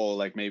big role.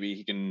 Like maybe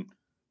he can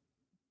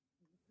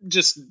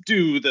just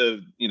do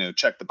the,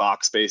 check the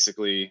box,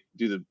 basically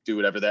do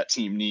whatever that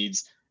team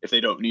needs if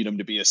they don't need him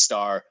to be a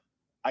star.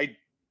 I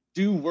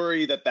do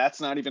worry that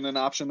that's not even an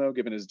option though,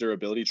 given his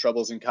durability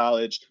troubles in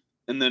college.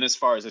 And then as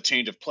far as a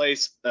change of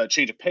pace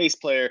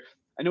player,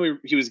 I know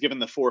he was given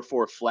the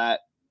 4.4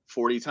 flat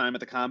 40 time at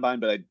the combine,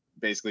 but I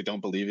basically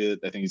don't believe it.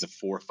 I think he's a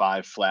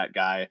 4.5 flat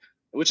guy,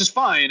 which is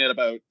fine at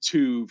about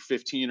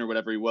 215 or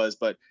whatever he was,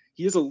 but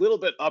he is a little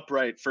bit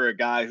upright for a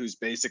guy who's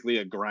basically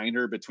a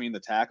grinder between the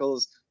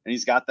tackles, and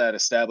he's got that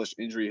established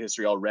injury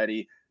history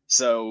already.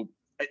 So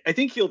I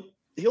think he'll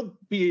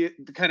be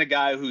the kind of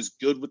guy who's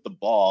good with the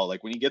ball.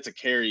 Like when he gets a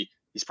carry,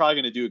 he's probably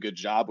going to do a good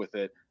job with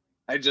it.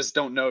 I just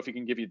don't know if he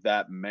can give you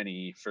that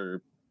many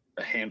for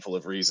a handful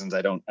of reasons.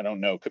 I don't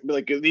know.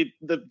 Like the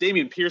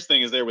Dameon Pierce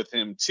thing is there with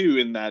him too,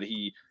 in that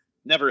he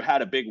never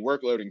had a big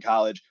workload in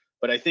college.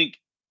 But I think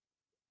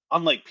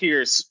unlike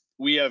Pierce,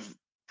 we have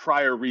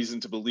prior reason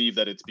to believe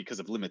that it's because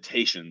of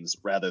limitations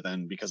rather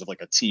than because of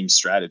like a team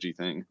strategy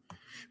thing.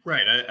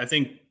 Right. I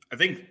think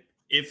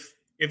if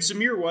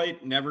Zamir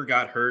White never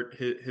got hurt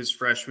his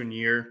freshman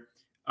year,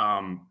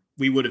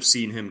 we would have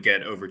seen him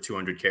get over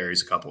 200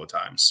 carries a couple of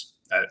times.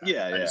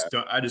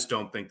 I just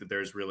don't think that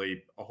there's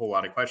really a whole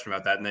lot of question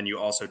about that. And then you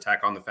also tack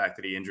on the fact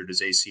that he injured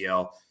his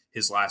ACL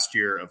his last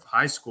year of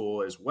high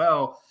school as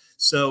well.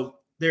 So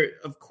there,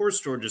 of course,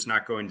 Georgia's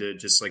not going to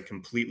just like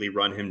completely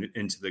run him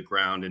into the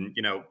ground. And,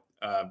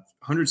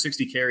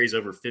 160 carries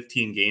over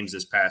 15 games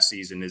this past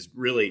season is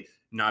really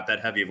not that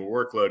heavy of a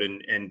workload.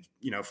 And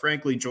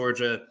frankly,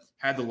 Georgia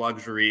had the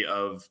luxury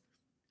of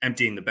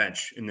emptying the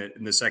bench in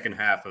the second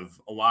half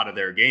of a lot of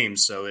their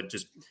games. So it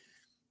just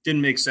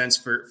didn't make sense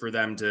for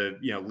them to,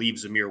 leave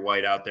Zamir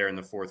White out there in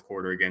the fourth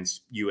quarter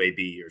against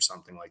UAB or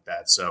something like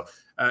that. So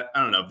I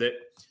don't know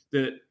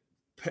that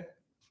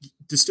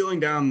distilling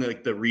down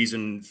the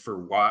reason for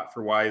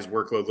why his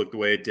workload looked the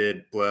way it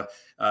did.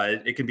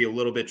 It can be a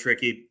little bit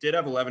tricky. Did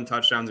have 11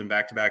 touchdowns in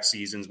back-to-back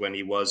seasons when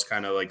he was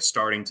kind of like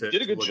starting to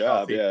did a good look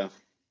job. healthy. Yeah.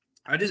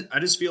 I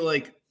just feel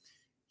like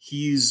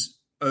he's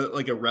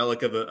like a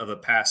relic of a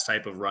past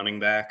type of running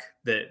back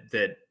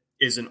that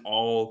isn't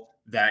all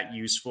that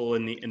useful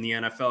in the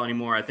NFL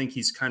anymore. I think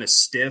he's kind of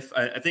stiff.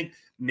 I think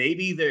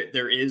maybe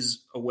there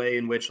is a way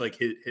in which like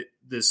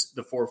the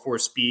 4.4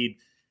 speed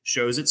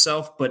shows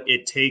itself, but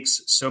it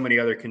takes so many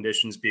other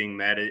conditions being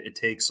met. It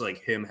takes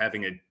like him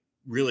having a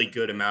really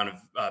good amount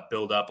of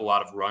build up, a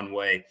lot of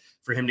runway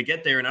for him to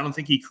get there. And I don't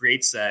think he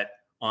creates that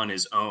on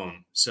his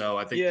own. So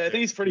I think, I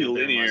think he's pretty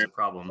linear.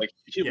 Problem. Like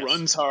he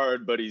runs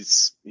hard, but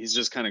he's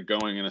just kind of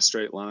going in a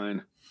straight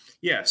line.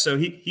 Yeah, so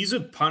he's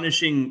a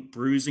punishing,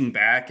 bruising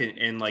back,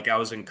 and like I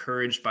was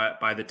encouraged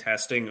by the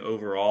testing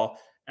overall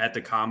at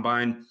the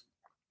combine.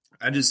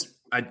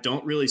 I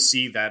don't really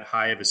see that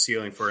high of a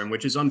ceiling for him,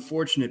 which is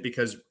unfortunate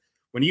because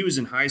when he was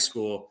in high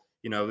school,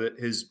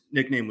 his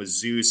nickname was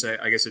Zeus.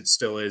 I guess it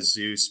still is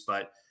Zeus,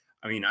 but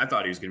I mean, I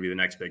thought he was going to be the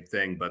next big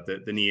thing, but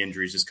the knee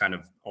injuries just kind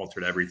of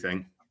altered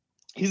everything.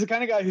 He's the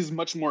kind of guy who's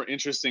much more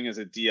interesting as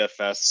a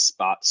DFS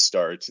spot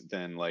start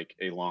than like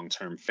a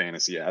long-term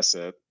fantasy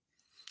asset.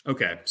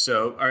 Okay,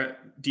 so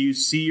do you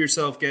see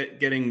yourself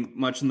getting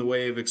much in the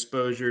way of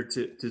exposure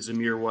to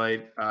Zamir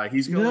White?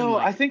 He's going. No,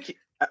 I think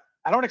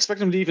I don't expect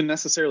him to even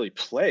necessarily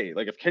play.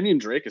 Like if Kenyon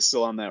Drake is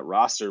still on that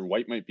roster,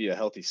 White might be a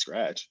healthy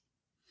scratch.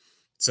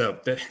 So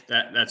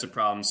that's a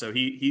problem. So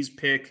he's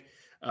pick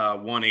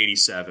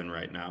 187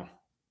 right now.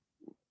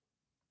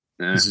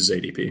 This is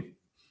ADP.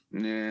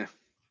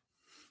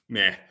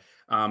 Meh.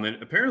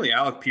 And apparently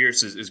Alec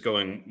Pierce is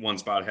going one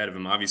spot ahead of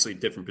him. Obviously,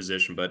 different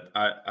position, but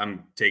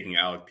I'm taking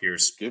Alec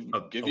Pierce. Give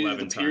you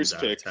the Pierce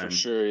pick for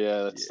sure.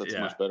 Yeah, that's a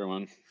much better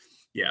one.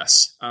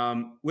 Yes.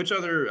 Which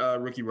other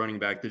rookie running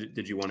back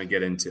did you want to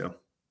get into?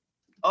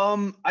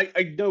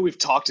 I know we've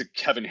talked to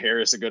Kevin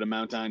Harris a good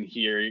amount on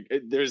here.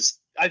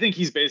 I think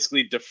he's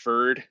basically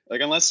deferred.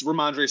 Like unless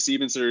Ramondre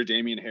Stevenson or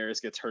Damian Harris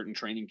gets hurt in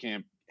training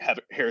camp,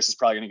 Harris is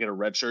probably going to get a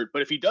red shirt.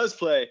 But if he does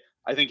play,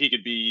 I think he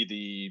could be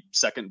the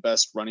second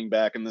best running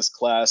back in this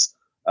class,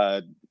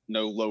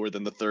 no lower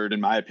than the third,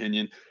 in my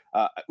opinion.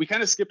 We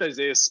kind of skipped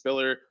Isaiah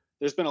Spiller.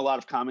 There's been a lot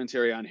of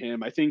commentary on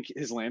him. I think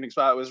his landing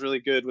spot was really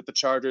good with the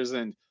Chargers.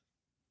 And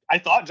I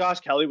thought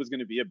Josh Kelly was going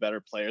to be a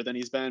better player than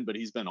he's been, but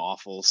he's been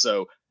awful.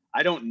 So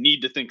I don't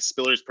need to think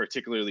Spiller's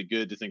particularly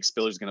good to think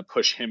Spiller's going to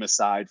push him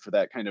aside for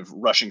that kind of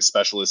rushing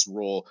specialist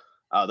role.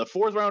 The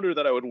fourth rounder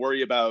that I would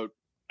worry about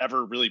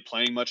ever really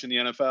playing much in the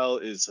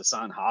NFL is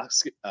Hassan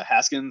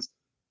Haskins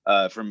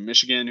from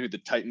Michigan, who the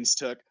Titans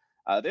took.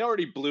 They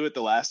already blew it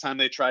the last time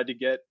they tried to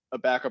get a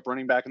backup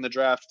running back in the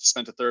draft.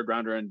 Spent a third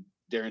rounder on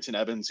Darrington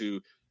Evans,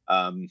 who,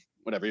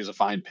 whatever, he was a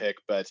fine pick.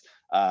 But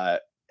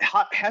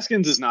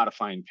Haskins is not a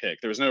fine pick.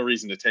 There was no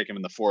reason to take him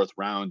in the fourth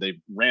round. They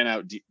ran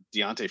out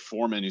Deontay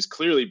Foreman, who's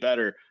clearly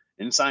better,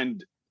 and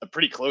signed a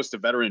pretty close to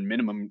veteran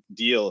minimum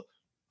deal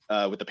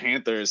with the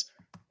Panthers.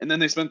 And then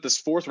they spent this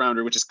fourth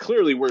rounder, which is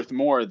clearly worth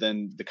more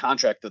than the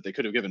contract that they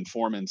could have given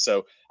Foreman.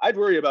 So I'd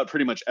worry about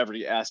pretty much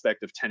every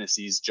aspect of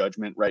Tennessee's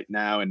judgment right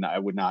now. And I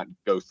would not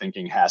go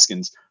thinking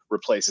Haskins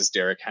replaces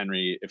Derrick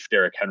Henry. If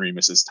Derrick Henry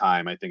misses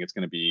time, I think it's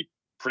going to be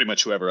pretty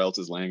much whoever else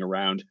is laying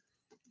around.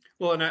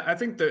 Well, and I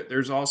think that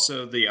there's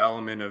also the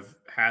element of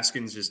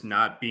Haskins just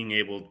not being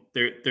able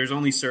there's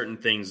only certain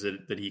things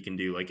that he can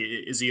do. Like,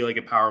 is he like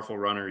a powerful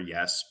runner?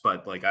 Yes.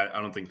 But like,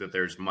 I don't think that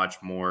there's much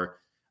more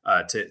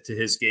to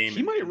his game.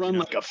 He might run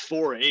like a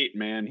 4.8,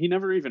 man. He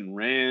never even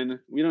ran.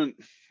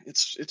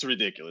 It's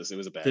ridiculous. It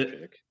was a bad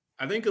pick.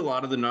 I think a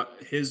lot of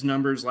his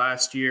numbers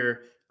last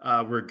year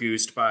were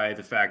goosed by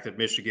the fact that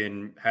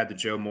Michigan had the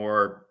Joe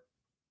Moore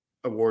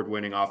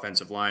award-winning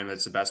offensive line.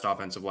 That's the best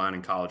offensive line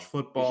in college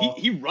football.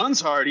 He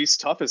runs hard. He's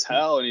tough as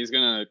hell, and he's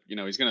gonna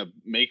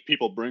make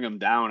people bring him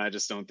down. I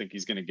just don't think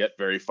he's gonna get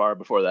very far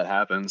before that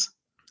happens.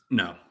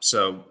 No,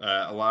 so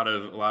a lot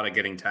of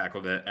getting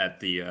tackled at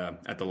the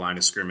line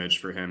of scrimmage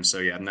for him. So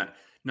yeah, I'm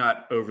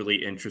not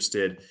overly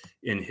interested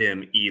in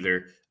him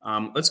either.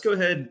 Let's go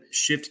ahead,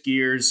 shift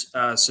gears.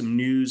 Some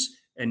news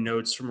and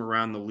notes from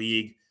around the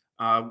league.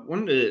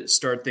 Wanted to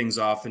start things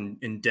off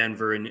in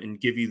Denver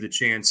and give you the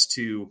chance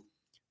to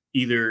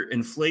either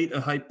inflate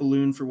a hype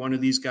balloon for one of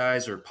these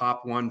guys or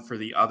pop one for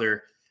the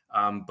other.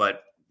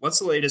 But what's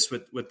the latest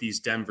with these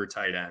Denver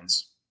tight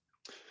ends?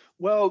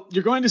 Well,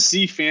 you're going to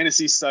see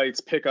fantasy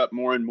sites pick up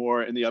more and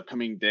more in the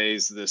upcoming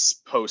days. This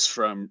post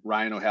from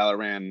Ryan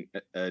O'Halloran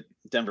at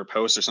Denver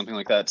Post or something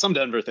like that, some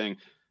Denver thing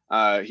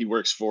he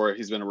works for.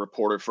 He's been a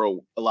reporter for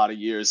a lot of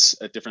years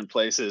at different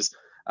places.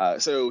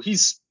 So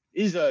he's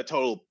a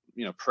total,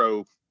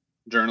 pro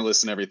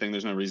journalist and everything.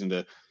 There's no reason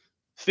to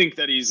think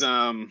that he's,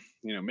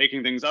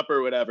 making things up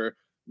or whatever.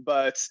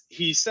 But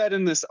he said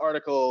in this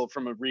article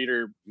from a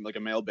reader, like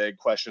a mailbag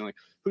question, like,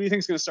 who do you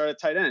think is going to start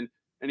at tight end?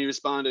 And he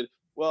responded,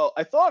 well,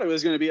 I thought it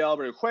was going to be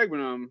Albert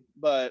Okwuegbunam,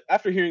 but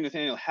after hearing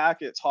Nathaniel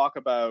Hackett talk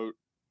about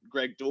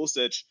Greg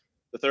Dulcich,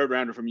 the third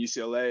rounder from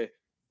UCLA,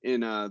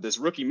 in this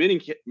rookie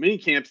mini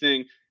camp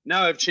thing,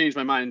 now I've changed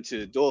my mind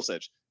to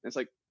Dulcich. And it's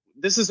like,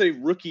 this is a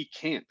rookie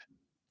camp.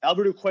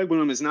 Albert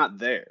Okwuegbunam is not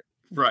there.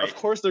 Right. Of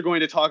course, they're going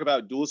to talk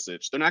about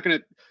Dulcich. They're not going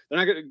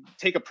to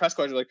take a press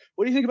question like,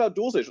 "What do you think about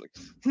Dulcich?"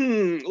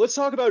 Like, let's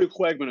talk about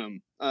Okwuegbunam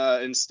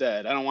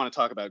instead. I don't want to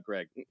talk about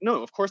Greg.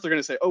 No, of course they're going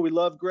to say, "Oh, we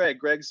love Greg.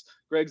 Greg's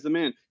the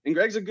man," and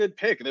Greg's a good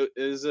pick.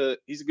 He's a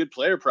good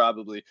player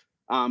probably.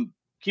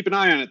 Keep an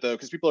eye on it though,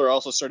 because people are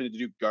also starting to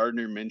do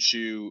Gardner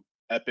Minshew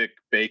epic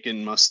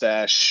bacon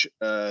mustache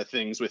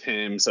things with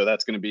him. So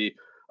that's going to be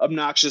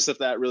obnoxious if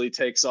that really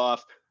takes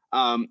off.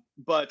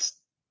 But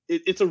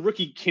it's a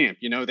rookie camp,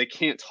 they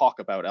can't talk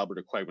about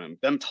Albert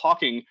Okwuegbunam. Them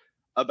talking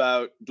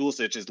about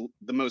Dulcich is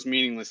the most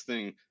meaningless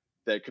thing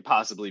that could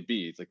possibly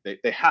be. It's like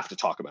they have to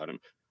talk about him.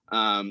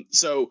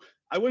 So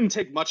I wouldn't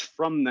take much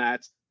from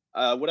that.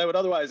 What I would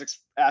otherwise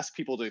ask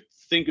people to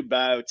think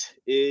about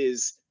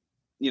is,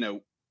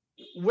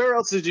 where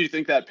else did you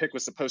think that pick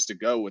was supposed to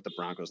go with the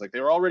Broncos? Like,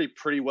 they were already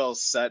pretty well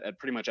set at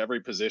pretty much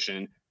every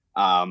position.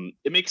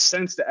 It makes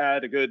sense to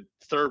add a good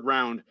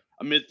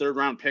mid-third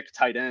round pick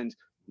tight end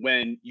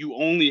when you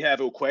only have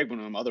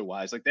Okwuegbunam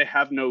otherwise. Like, they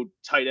have no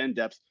tight end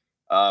depth.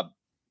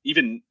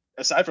 Even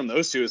aside from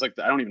those two, it's like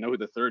I don't even know who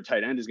the third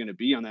tight end is going to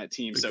be on that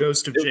team. The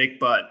ghost of Jake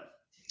Butt.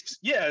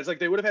 Yeah, it's like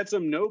they would have had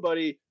some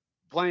nobody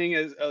playing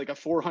as like a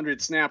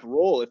 400 snap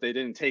role if they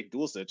didn't take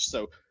Dulcich.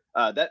 So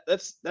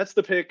that's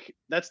the pick.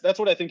 That's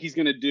what I think he's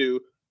going to do.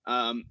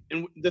 And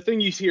the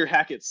thing you hear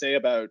Hackett say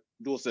about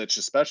Dulcich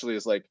especially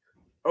is like,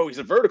 oh, he's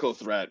a vertical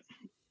threat.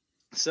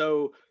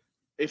 So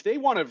if they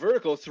want a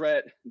vertical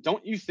threat,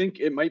 don't you think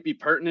it might be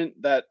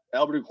pertinent that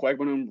Albert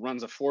Okwuegbunam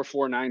runs a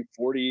 4.49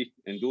 40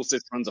 and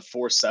Dulcich runs a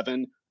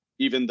 4.7,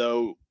 even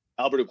though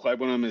Albert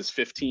Okwuegbunam is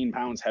 15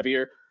 pounds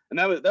heavier? And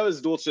that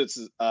was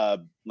Dulcich's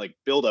like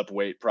build-up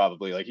weight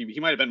probably. Like he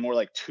might have been more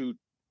like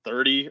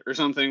 230 or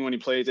something when he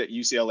played at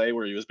UCLA,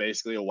 where he was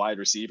basically a wide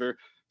receiver.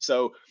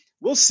 So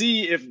we'll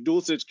see if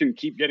Dulcich can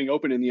keep getting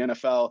open in the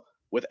NFL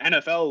with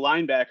NFL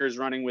linebackers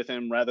running with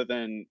him rather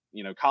than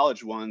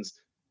college ones.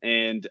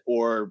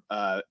 Or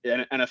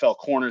NFL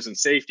corners and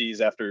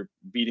safeties after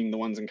beating the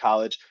ones in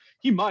college.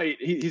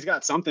 He's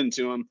got something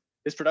to him.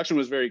 His production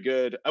was very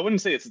good. I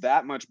wouldn't say it's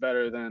that much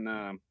better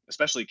than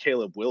especially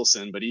Caleb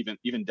Wilson, but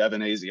even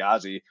Devin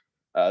Asiasi.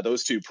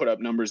 Those two put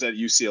up numbers at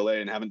UCLA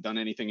and haven't done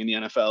anything in the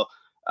NFL.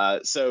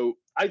 So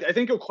I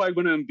think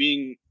Okwuegbunam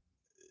being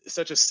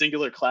such a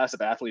singular class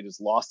of athlete is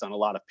lost on a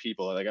lot of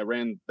people. Like I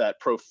ran that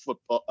Pro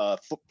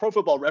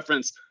Football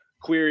Reference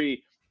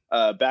query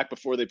back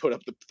before they put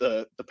up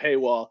the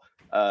paywall,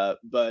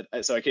 but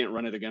so I can't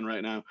run it again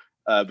right now.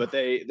 But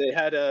they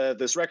had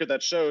this record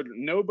that showed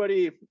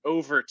nobody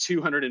over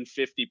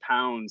 250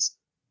 pounds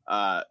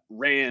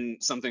ran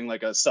something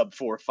like a sub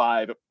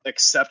 4.5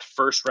 except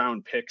first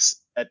round picks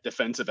at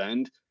defensive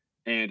end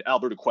and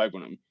Albert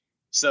Okwuegbunam.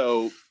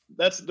 So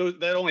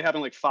that only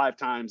happened like 5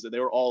 times. They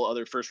were all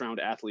other first round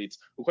athletes.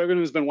 Okwuegbunam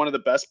has been one of the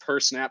best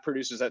per snap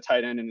producers at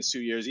tight end in his 2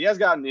 years. He has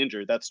gotten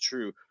injured, that's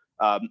true,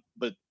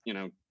 but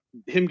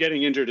him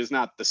getting injured is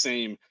not the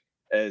same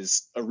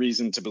as a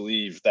reason to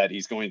believe that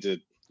he's going to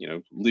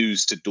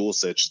lose to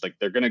Dulcich. Like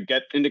they're going to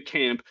get into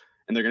camp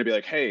and they're going to be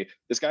like, hey,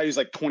 this guy who's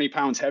like 20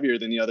 pounds heavier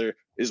than the other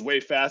is way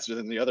faster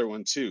than the other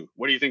one too.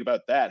 What do you think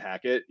about that,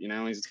 Hackett?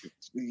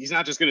 He's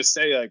not just going to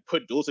say like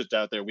put Dulcich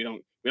out there. We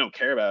don't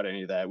care about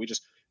any of that. We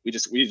just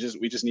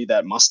need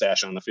that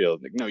mustache on the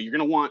field. Like, no, you're going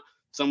to want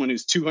someone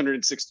who's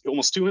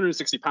almost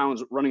 260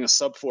 pounds running a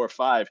sub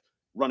 4.5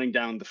 running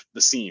down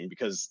the seam,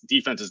 because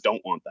defenses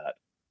don't want that.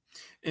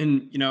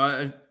 And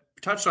I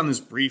touched on this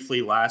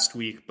briefly last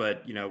week,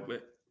 but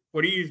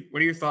what are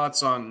your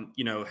thoughts on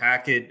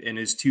Hackett and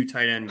his 2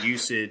 tight end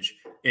usage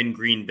in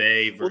Green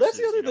Bay? Versus, well, that's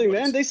the other thing,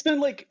 man. They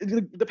spent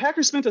the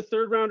Packers spent a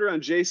 3rd rounder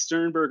on Jay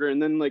Sternberger,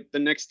 and then like the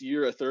next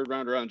year a 3rd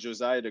rounder on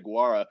Josiah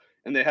DeGuara,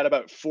 and they had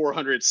about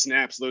 400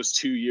 snaps those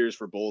 2 years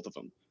for both of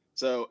them.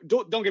 So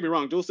don't get me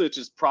wrong, Dulcich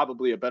is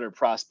probably a better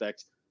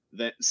prospect,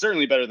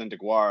 certainly better than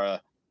DeGuara.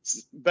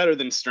 Better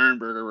than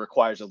Sternberger,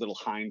 requires a little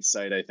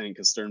hindsight, I think,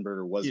 because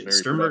Sternberger was very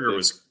Sternberger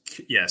productive.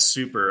 was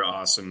super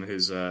awesome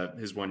his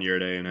 1 year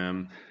at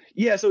A&M.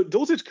 Yeah, so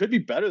Dulcich could be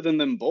better than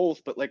them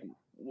both, but like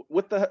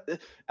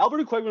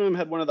Albert Okwuegbunam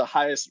had one of the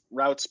highest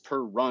routes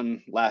per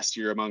run last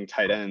year among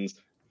tight ends.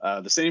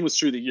 The same was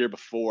true the year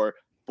before.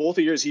 Both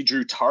the years he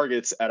drew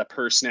targets at a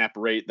per snap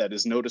rate that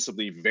is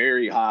noticeably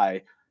very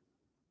high.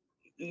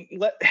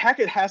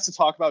 Hackett has to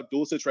talk about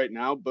Dulcich right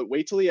now, but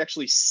wait till he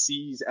actually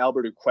sees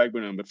Albert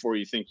Okwuegbunam before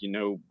you think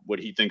what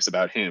he thinks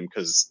about him,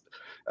 because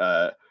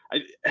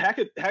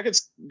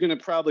Hackett's gonna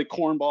probably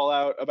cornball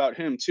out about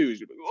him too.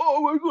 He's gonna be like,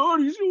 oh my god,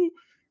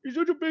 he's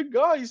such a big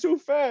guy, he's so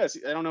fast.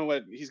 I don't know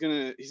what he's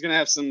gonna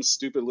have some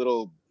stupid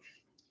little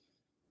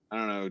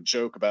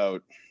joke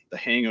about The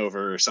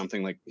Hangover or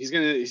something. Like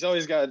he's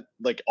always got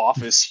like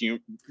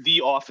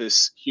the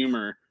Office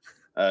humor.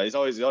 He's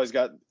always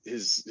got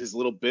his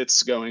little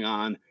bits going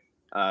on.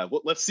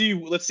 Let's see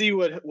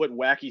what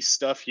wacky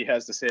stuff he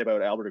has to say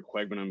about Albert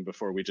Okwuegbunam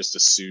before we just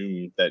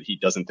assume that he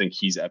doesn't think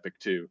he's epic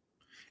too.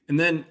 And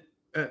then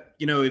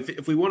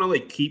if we want to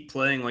like keep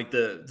playing like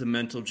the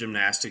mental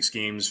gymnastics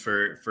games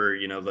for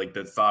like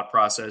the thought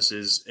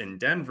processes in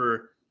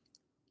Denver,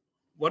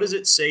 what does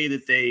it say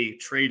that they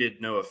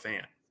traded Noah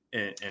Fant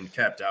and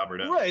kept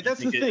Albert O? Right, that's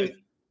the thing.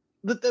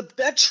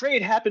 That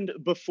trade happened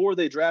before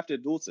they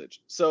drafted Dulcich,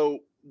 so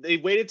they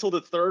waited till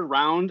the 3rd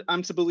round,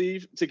 I'm to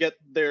believe, to get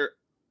their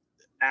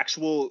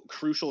actual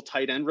crucial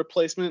tight end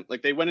replacement.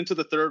 Like they went into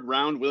the 3rd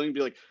round willing to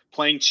be like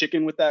playing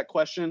chicken with that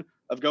question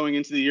of going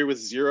into the year with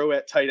 0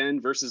 at tight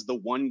end versus the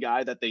one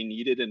guy that they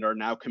needed and are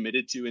now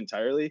committed to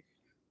entirely.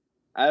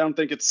 I don't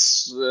think it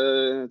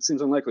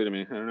seems unlikely to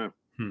me. I don't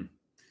know.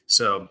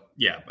 So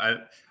yeah,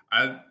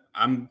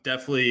 I'm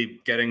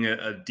definitely getting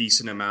a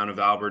decent amount of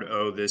Albert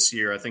O this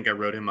year. I think I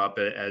wrote him up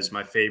as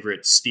my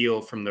favorite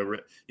steal from the,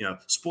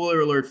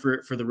 spoiler alert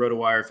for the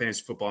RotoWire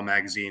Fantasy Football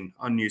Magazine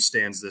on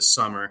newsstands this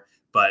summer.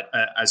 But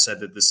I said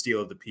that the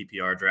steal of the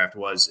PPR draft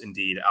was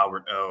indeed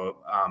Albert O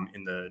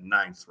in the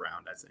 9th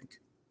round, I think.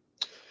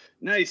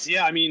 Nice.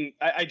 Yeah. I mean,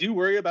 I do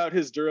worry about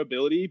his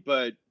durability,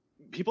 but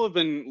people have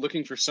been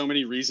looking for so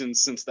many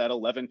reasons since that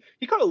 11.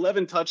 He caught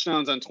 11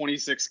 touchdowns on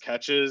 26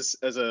 catches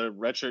as a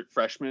redshirt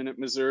freshman at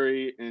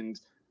Missouri. And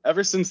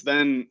ever since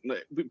then,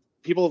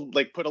 people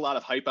like put a lot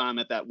of hype on him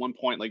at that one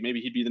point. Like maybe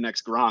he'd be the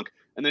next Gronk.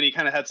 And then he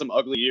kind of had some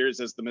ugly years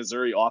as the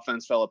Missouri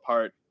offense fell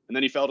apart. And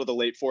then he fell to the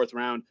late 4th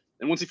round.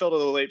 And once he fell to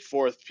the late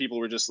 4th, people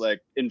were just like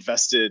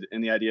invested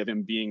in the idea of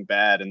him being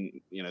bad. And,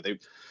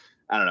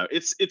 I don't know.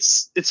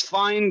 It's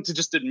fine to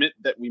just admit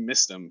that we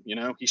missed him.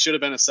 He should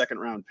have been a 2nd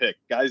round pick.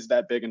 Guys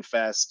that big and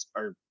fast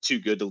are too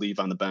good to leave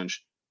on the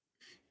bench.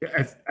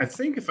 Yeah, I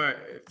think if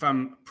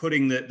I'm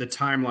putting the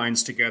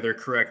timelines together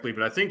correctly,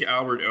 but I think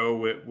Albert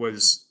O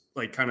was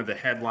like kind of the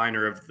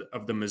headliner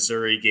of the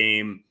Missouri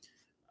game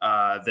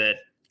that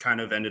kind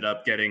of ended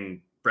up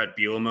getting Brett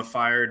Bielema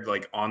fired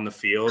like on the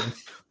field.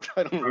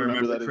 I don't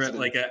remember that.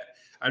 Like it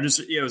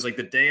was like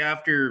the day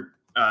after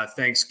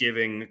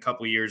Thanksgiving a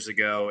couple years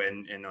ago,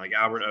 and like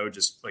Albert O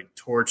just like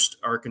torched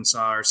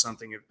Arkansas or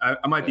something.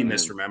 I might be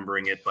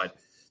misremembering it, but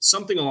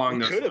something along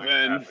those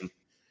lines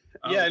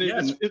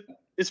happened.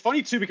 It's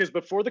funny too, because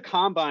before the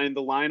combine,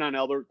 the line on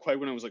Albert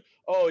Okwuegbunam was like,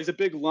 "Oh, he's a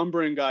big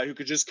lumbering guy who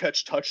could just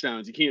catch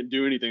touchdowns. He can't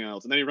do anything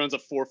else." And then he runs a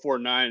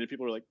 4.49, and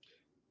people are like,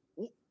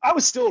 "I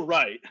was still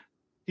right.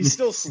 He's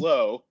still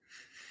slow."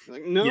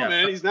 Like, no,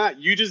 man, he's not.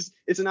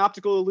 It's an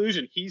optical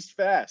illusion. He's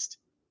fast.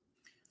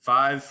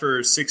 5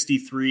 for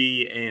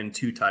 63 and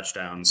 2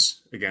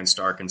 touchdowns against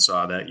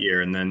Arkansas that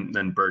year. And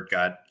then Burt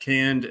got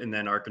canned, and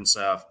then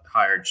Arkansas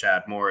hired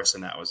Chad Morris,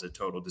 and that was a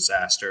total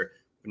disaster.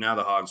 But now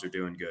the Hogs are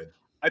doing good.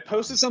 I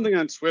posted something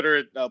on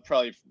Twitter. I'll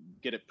probably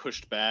get it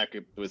pushed back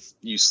with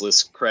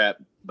useless crap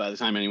by the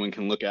time anyone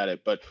can look at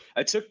it. But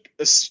I took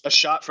a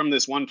shot from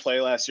this one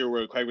play last year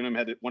where Quagnum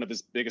had one of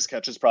his biggest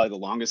catches, probably the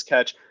longest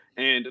catch.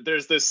 And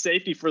there's this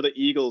safety for the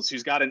Eagles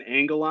who's got an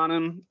angle on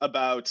him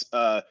about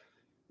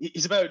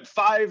he's about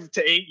 5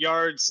 to 8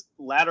 yards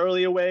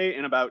laterally away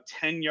and about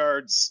 10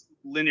 yards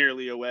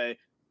linearly away.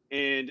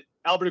 And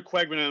Albert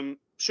Quagnum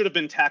should have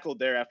been tackled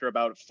there after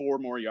about 4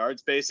 more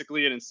yards,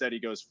 basically. And instead he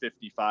goes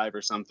 55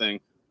 or something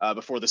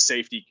before the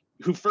safety,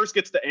 who first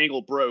gets the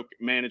angle broke,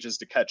 manages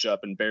to catch up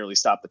and barely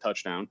stop the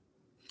touchdown.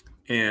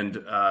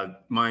 And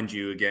mind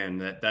you,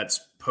 again, that's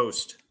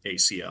post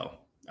ACL,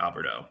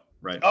 Alberto,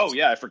 right? Oh,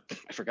 yeah.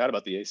 I forgot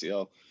about the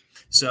ACL.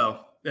 So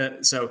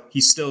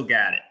he still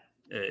got it,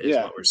 is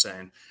what we're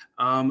saying.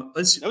 That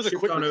was a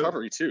quick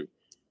recovery, too.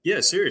 Yeah,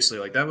 seriously.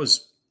 Like, that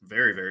was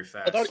very, very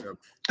fast. I thought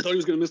he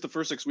was going to miss the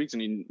first 6 weeks,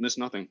 and he missed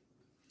nothing.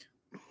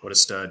 What a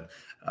stud.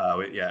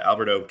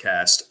 Alberto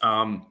cast.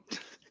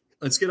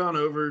 Let's get on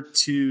over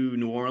to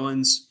New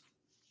Orleans.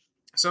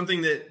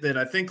 Something that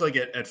I think, like,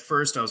 at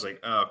first I was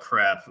like, oh,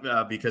 crap,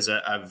 because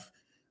I've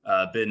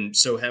been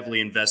so heavily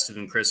invested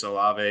in Chris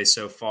Olave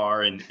so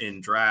far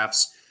in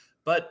drafts.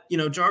 But,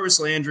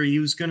 Jarvis Landry, he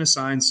was going to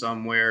sign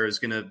somewhere, is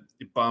going to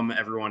bum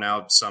everyone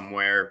out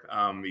somewhere.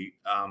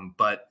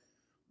 But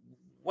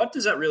what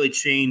does that really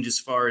change as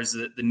far as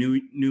the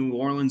New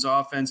Orleans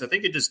offense? I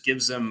think it just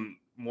gives them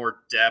more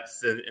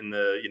depth in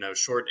the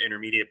short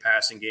intermediate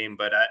passing game,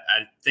 but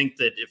I think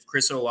that if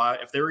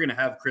they were going to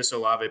have Chris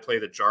Olave play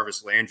the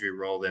Jarvis Landry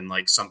role, then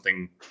like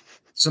something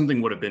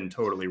would have been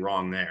totally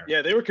wrong there.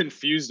 Yeah, they were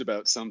confused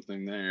about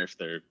something there. If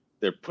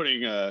they're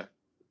putting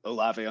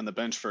Olave on the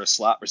bench for a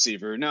slot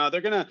receiver, no, they're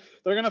gonna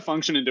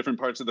function in different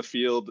parts of the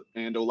field,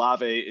 and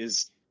Olave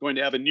is going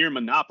to have a near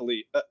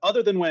monopoly.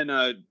 Other than when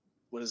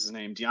what is his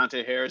name,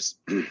 Deontay Harris,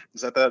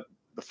 is that the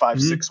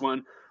 5'6"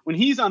 one? When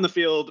he's on the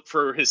field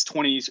for his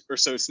 20 or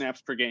so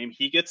snaps per game,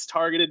 he gets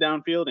targeted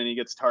downfield, and he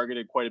gets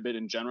targeted quite a bit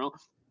in general.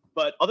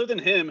 But other than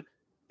him,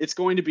 it's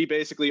going to be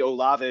basically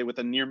Olave with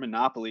a near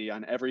monopoly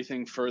on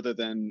everything further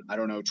than,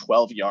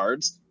 12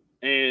 yards.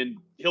 And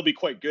he'll be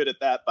quite good at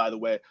that, by the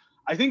way.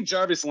 I think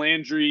Jarvis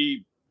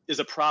Landry is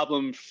a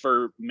problem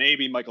for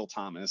maybe Michael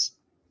Thomas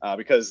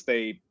because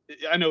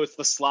I know it's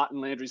the slot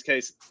in Landry's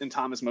case, and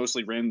Thomas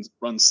mostly runs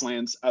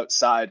slants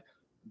outside.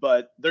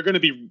 But they're going to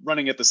be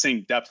running at the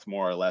same depth,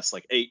 more or less,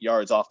 like 8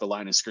 yards off the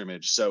line of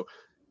scrimmage. So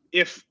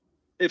if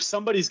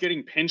somebody's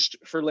getting pinched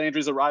for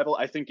Landry's arrival,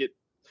 I think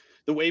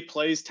the way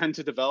plays tend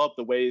to develop,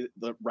 the way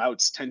the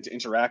routes tend to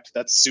interact,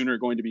 that's sooner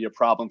going to be a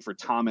problem for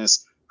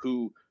Thomas,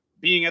 who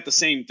being at the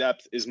same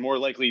depth is more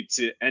likely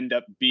to end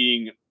up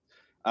being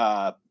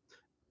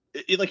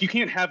like you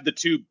can't have the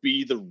two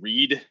be the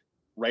read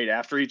right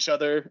after each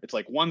other. It's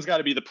like one's got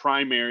to be the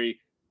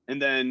primary,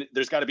 and then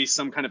there's got to be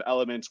some kind of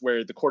element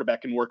where the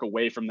quarterback can work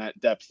away from that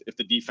depth if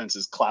the defense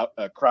is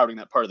crowding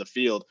that part of the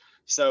field.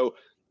 So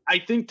I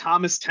think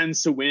Thomas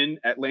tends to win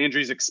at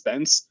Landry's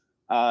expense.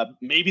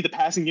 Maybe the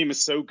passing game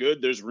is so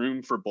good there's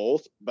room for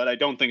both, but I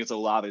don't think it's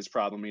Olave's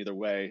problem either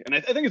way. And I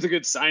think it's a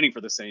good signing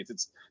for the Saints.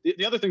 It's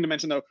the other thing to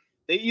mention, though,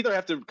 they either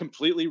have to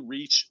completely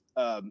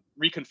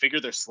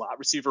reconfigure their slot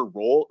receiver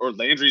role, or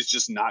Landry's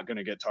just not going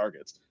to get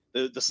targets.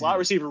 The slot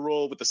receiver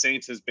role with the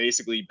Saints has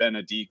basically been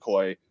a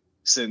decoy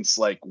since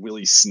like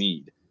Willie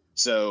Snead.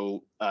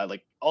 So they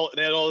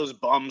had all those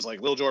bums like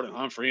Lil Jordan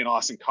Humphrey and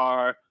Austin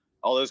Carr,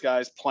 all those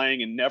guys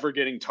playing and never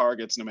getting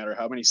targets no matter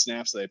how many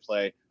snaps they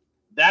play.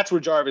 That's where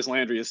Jarvis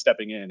Landry is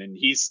stepping in, and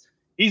he's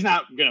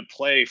not going to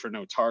play for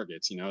no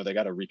targets. They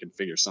got to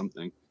reconfigure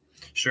something.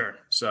 Sure.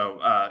 So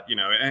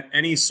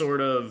any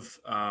sort of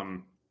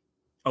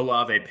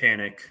Olave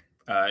panic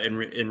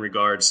in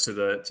regards to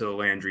the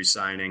Landry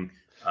signing.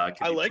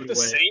 I like the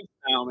Saints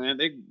now, man.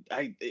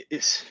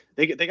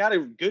 They got a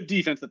good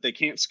defense that they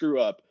can't screw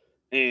up,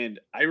 and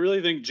I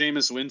really think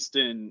Jameis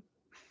Winston,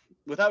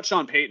 without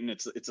Sean Payton,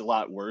 it's a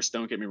lot worse.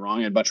 Don't get me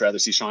wrong; I'd much rather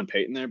see Sean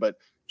Payton there, but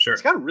sure,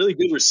 he's got really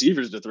good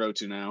receivers to throw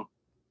to now.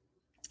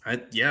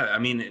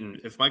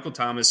 If Michael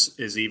Thomas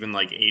is even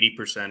like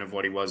 80% of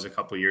what he was a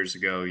couple of years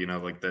ago,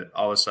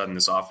 all of a sudden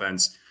this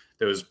offense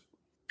that was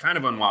kind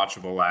of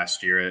unwatchable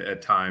last year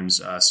at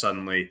times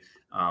suddenly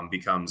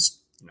becomes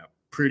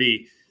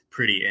pretty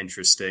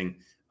interesting.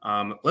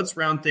 Let's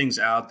round things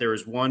out. There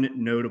was one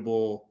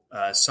notable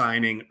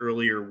signing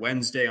earlier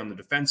Wednesday on the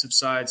defensive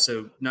side,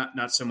 so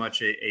not so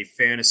much a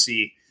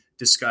fantasy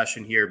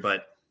discussion here,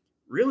 but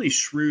really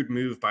shrewd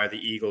move by the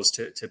Eagles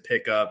to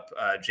pick up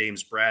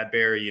James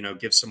Bradbury,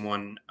 give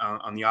someone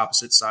on the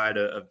opposite side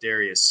of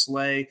Darius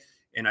Slay.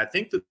 And I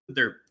think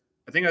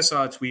I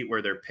saw a tweet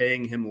where they're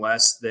paying him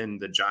less than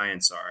the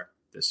Giants are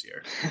this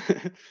year.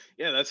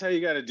 Yeah, that's how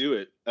you got to do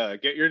it.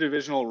 Get your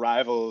divisional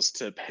rivals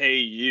to pay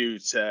you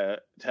to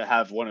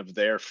have one of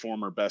their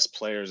former best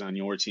players on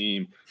your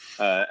team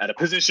at a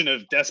position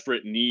of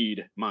desperate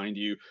need, mind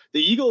you.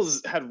 The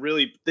Eagles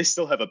they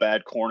still have a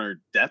bad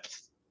corner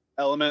depth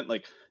element.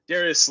 Like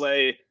Darius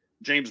Slay,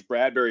 James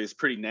Bradbury is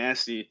pretty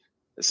nasty.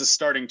 This is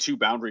starting 2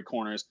 boundary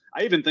corners.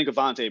 I even think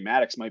Avonte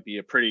Maddox might be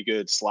a pretty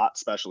good slot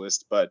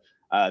specialist, but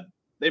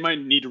they might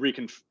need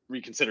to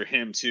reconsider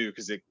him too,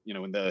 because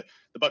when the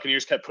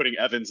Buccaneers kept putting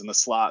Evans in the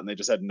slot and they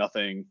just had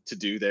nothing to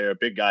do there. A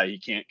big guy he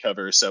can't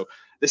cover, so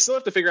they still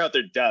have to figure out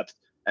their depth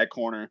at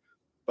corner.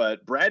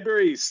 But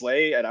Bradbury,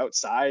 Slay at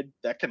outside,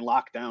 that can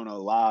lock down a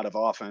lot of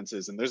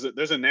offenses, and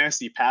there's a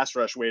nasty pass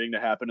rush waiting to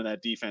happen in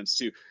that defense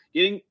too.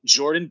 Getting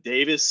Jordan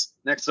Davis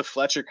next to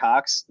Fletcher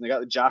Cox, and they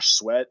got Josh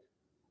Sweat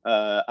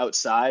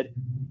outside.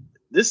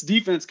 This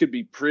defense could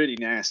be pretty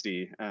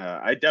nasty.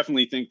 I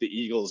definitely think the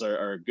Eagles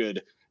are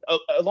good.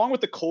 Along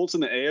with the Colts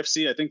in the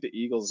AFC, I think the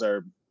Eagles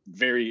are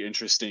very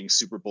interesting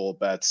Super Bowl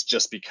bets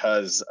just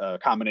because a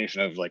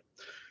combination of like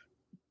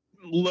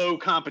low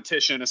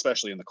competition,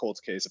 especially in the Colts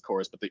case, of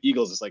course, but the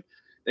Eagles is like,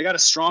 they got a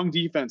strong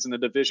defense in a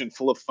division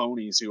full of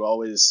phonies who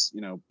always,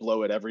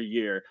 blow it every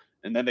year.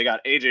 And then they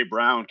got AJ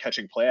Brown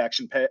catching play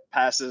action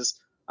passes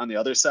on the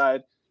other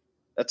side.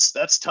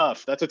 That's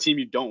tough. That's a team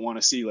you don't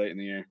want to see late in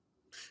the year.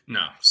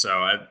 No.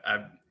 So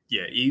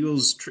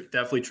Eagles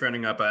definitely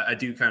trending up. I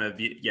do kind of,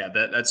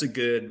 that's a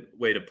good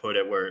way to put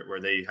it, where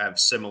they have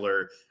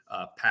similar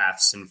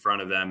paths in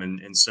front of them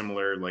and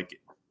similar like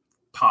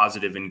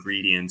positive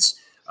ingredients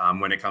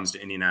when it comes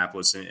to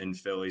Indianapolis and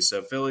Philly.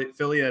 So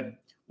Philly had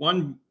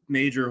one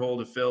major hole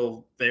to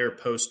fill there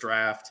post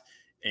draft,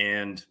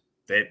 and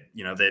they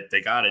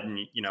got it.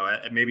 And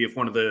maybe if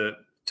one of the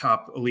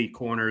top elite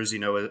corners,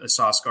 a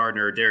Sauce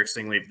Gardner or Derek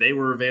Stingley, if they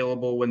were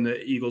available when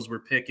the Eagles were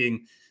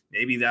picking,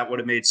 maybe that would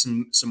have made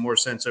some more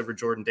sense over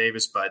Jordan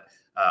Davis, but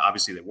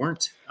obviously they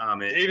weren't.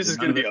 Davis is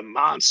going to be a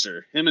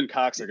monster. Him and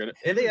Cox are going to.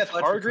 And they have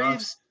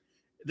Hargreaves.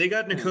 They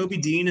got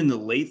Nakobe Dean in the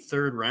late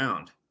 3rd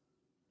round,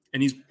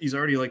 and he's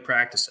already like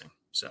practicing.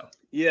 So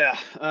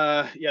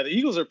the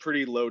Eagles are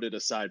pretty loaded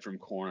aside from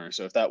corner.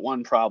 So if that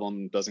one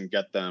problem doesn't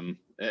get them,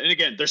 and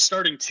again, their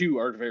starting 2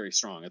 are very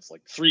strong. It's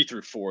like 3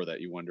 through 4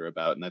 that you wonder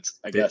about, and that's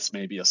I guess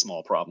maybe a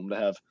small problem to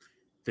have.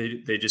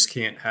 They just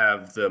can't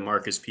have the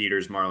Marcus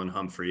Peters, Marlon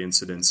Humphrey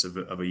incidents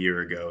of a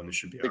year ago, and this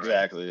should be all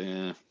exactly.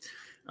 Right.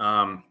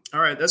 Yeah. All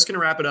right, that's going to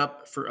wrap it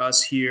up for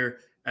us here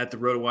at the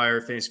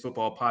RotoWire Fantasy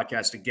Football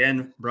Podcast.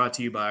 Again, brought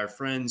to you by our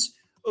friends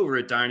over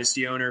at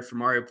Dynasty Owner. For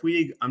Mario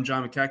Puig, I'm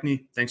John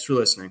McKechnie. Thanks for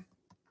listening.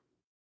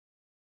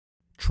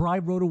 Try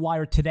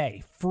RotoWire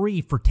today,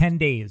 free for 10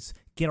 days.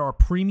 Get our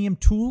premium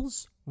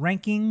tools,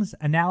 rankings,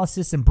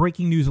 analysis, and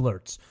breaking news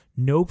alerts.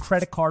 No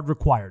credit card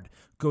required.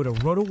 Go to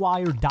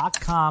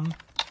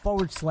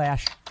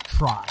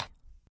rotowire.com/try.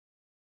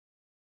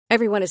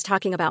 Everyone is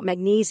talking about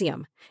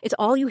magnesium. It's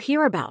all you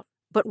hear about.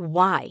 But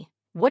why?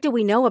 What do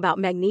we know about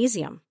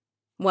magnesium?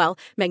 Well,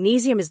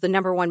 magnesium is the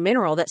 #1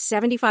 mineral that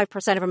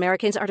 75% of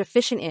Americans are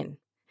deficient in.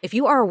 If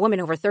you are a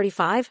woman over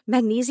 35,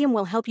 magnesium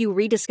will help you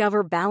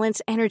rediscover balance,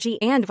 energy,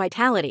 and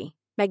vitality.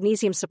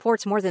 Magnesium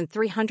supports more than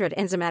 300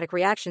 enzymatic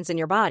reactions in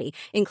your body,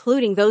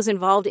 including those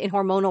involved in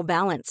hormonal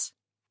balance.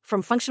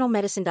 From functional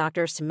medicine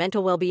doctors to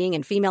mental well-being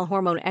and female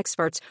hormone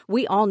experts,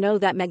 we all know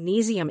that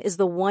magnesium is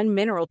the one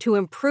mineral to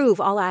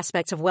improve all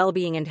aspects of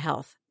well-being and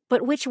health.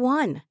 But which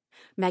one?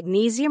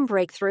 Magnesium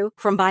Breakthrough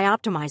from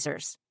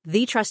Bioptimizers,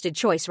 the trusted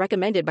choice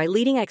recommended by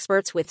leading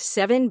experts with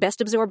 7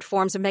 best-absorbed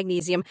forms of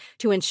magnesium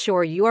to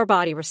ensure your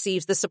body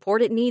receives the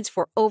support it needs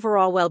for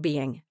overall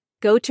well-being.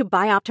 Go to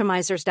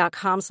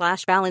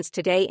bioptimizers.com/balance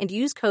today and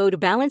use code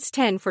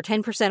BALANCE10 for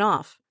 10%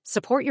 off.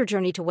 Support your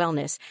journey to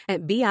wellness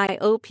at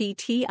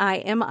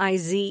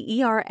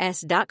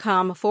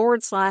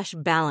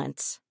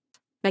bioptimizers.com/balance.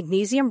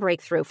 Magnesium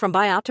Breakthrough from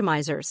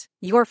Bioptimizers,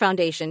 your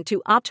foundation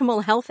to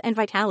optimal health and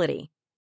vitality.